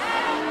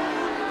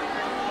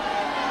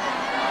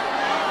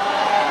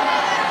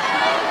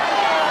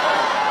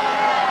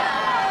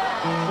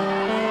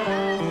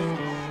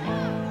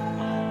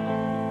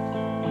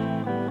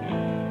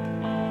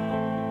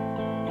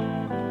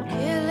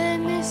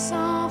 Killing me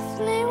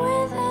softly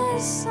with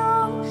his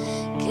song.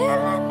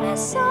 Killing me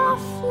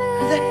softly.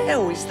 Who the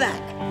hell is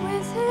that?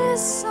 With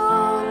his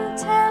song,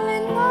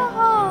 telling my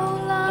whole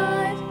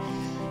life.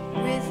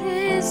 With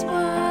his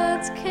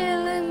words,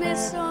 killing me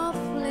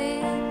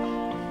softly.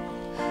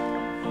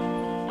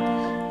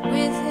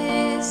 With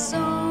his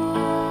song,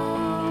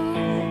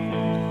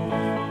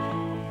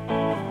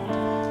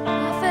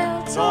 I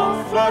felt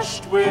so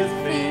flushed with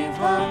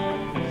fever,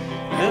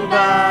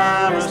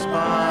 embarrassed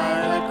by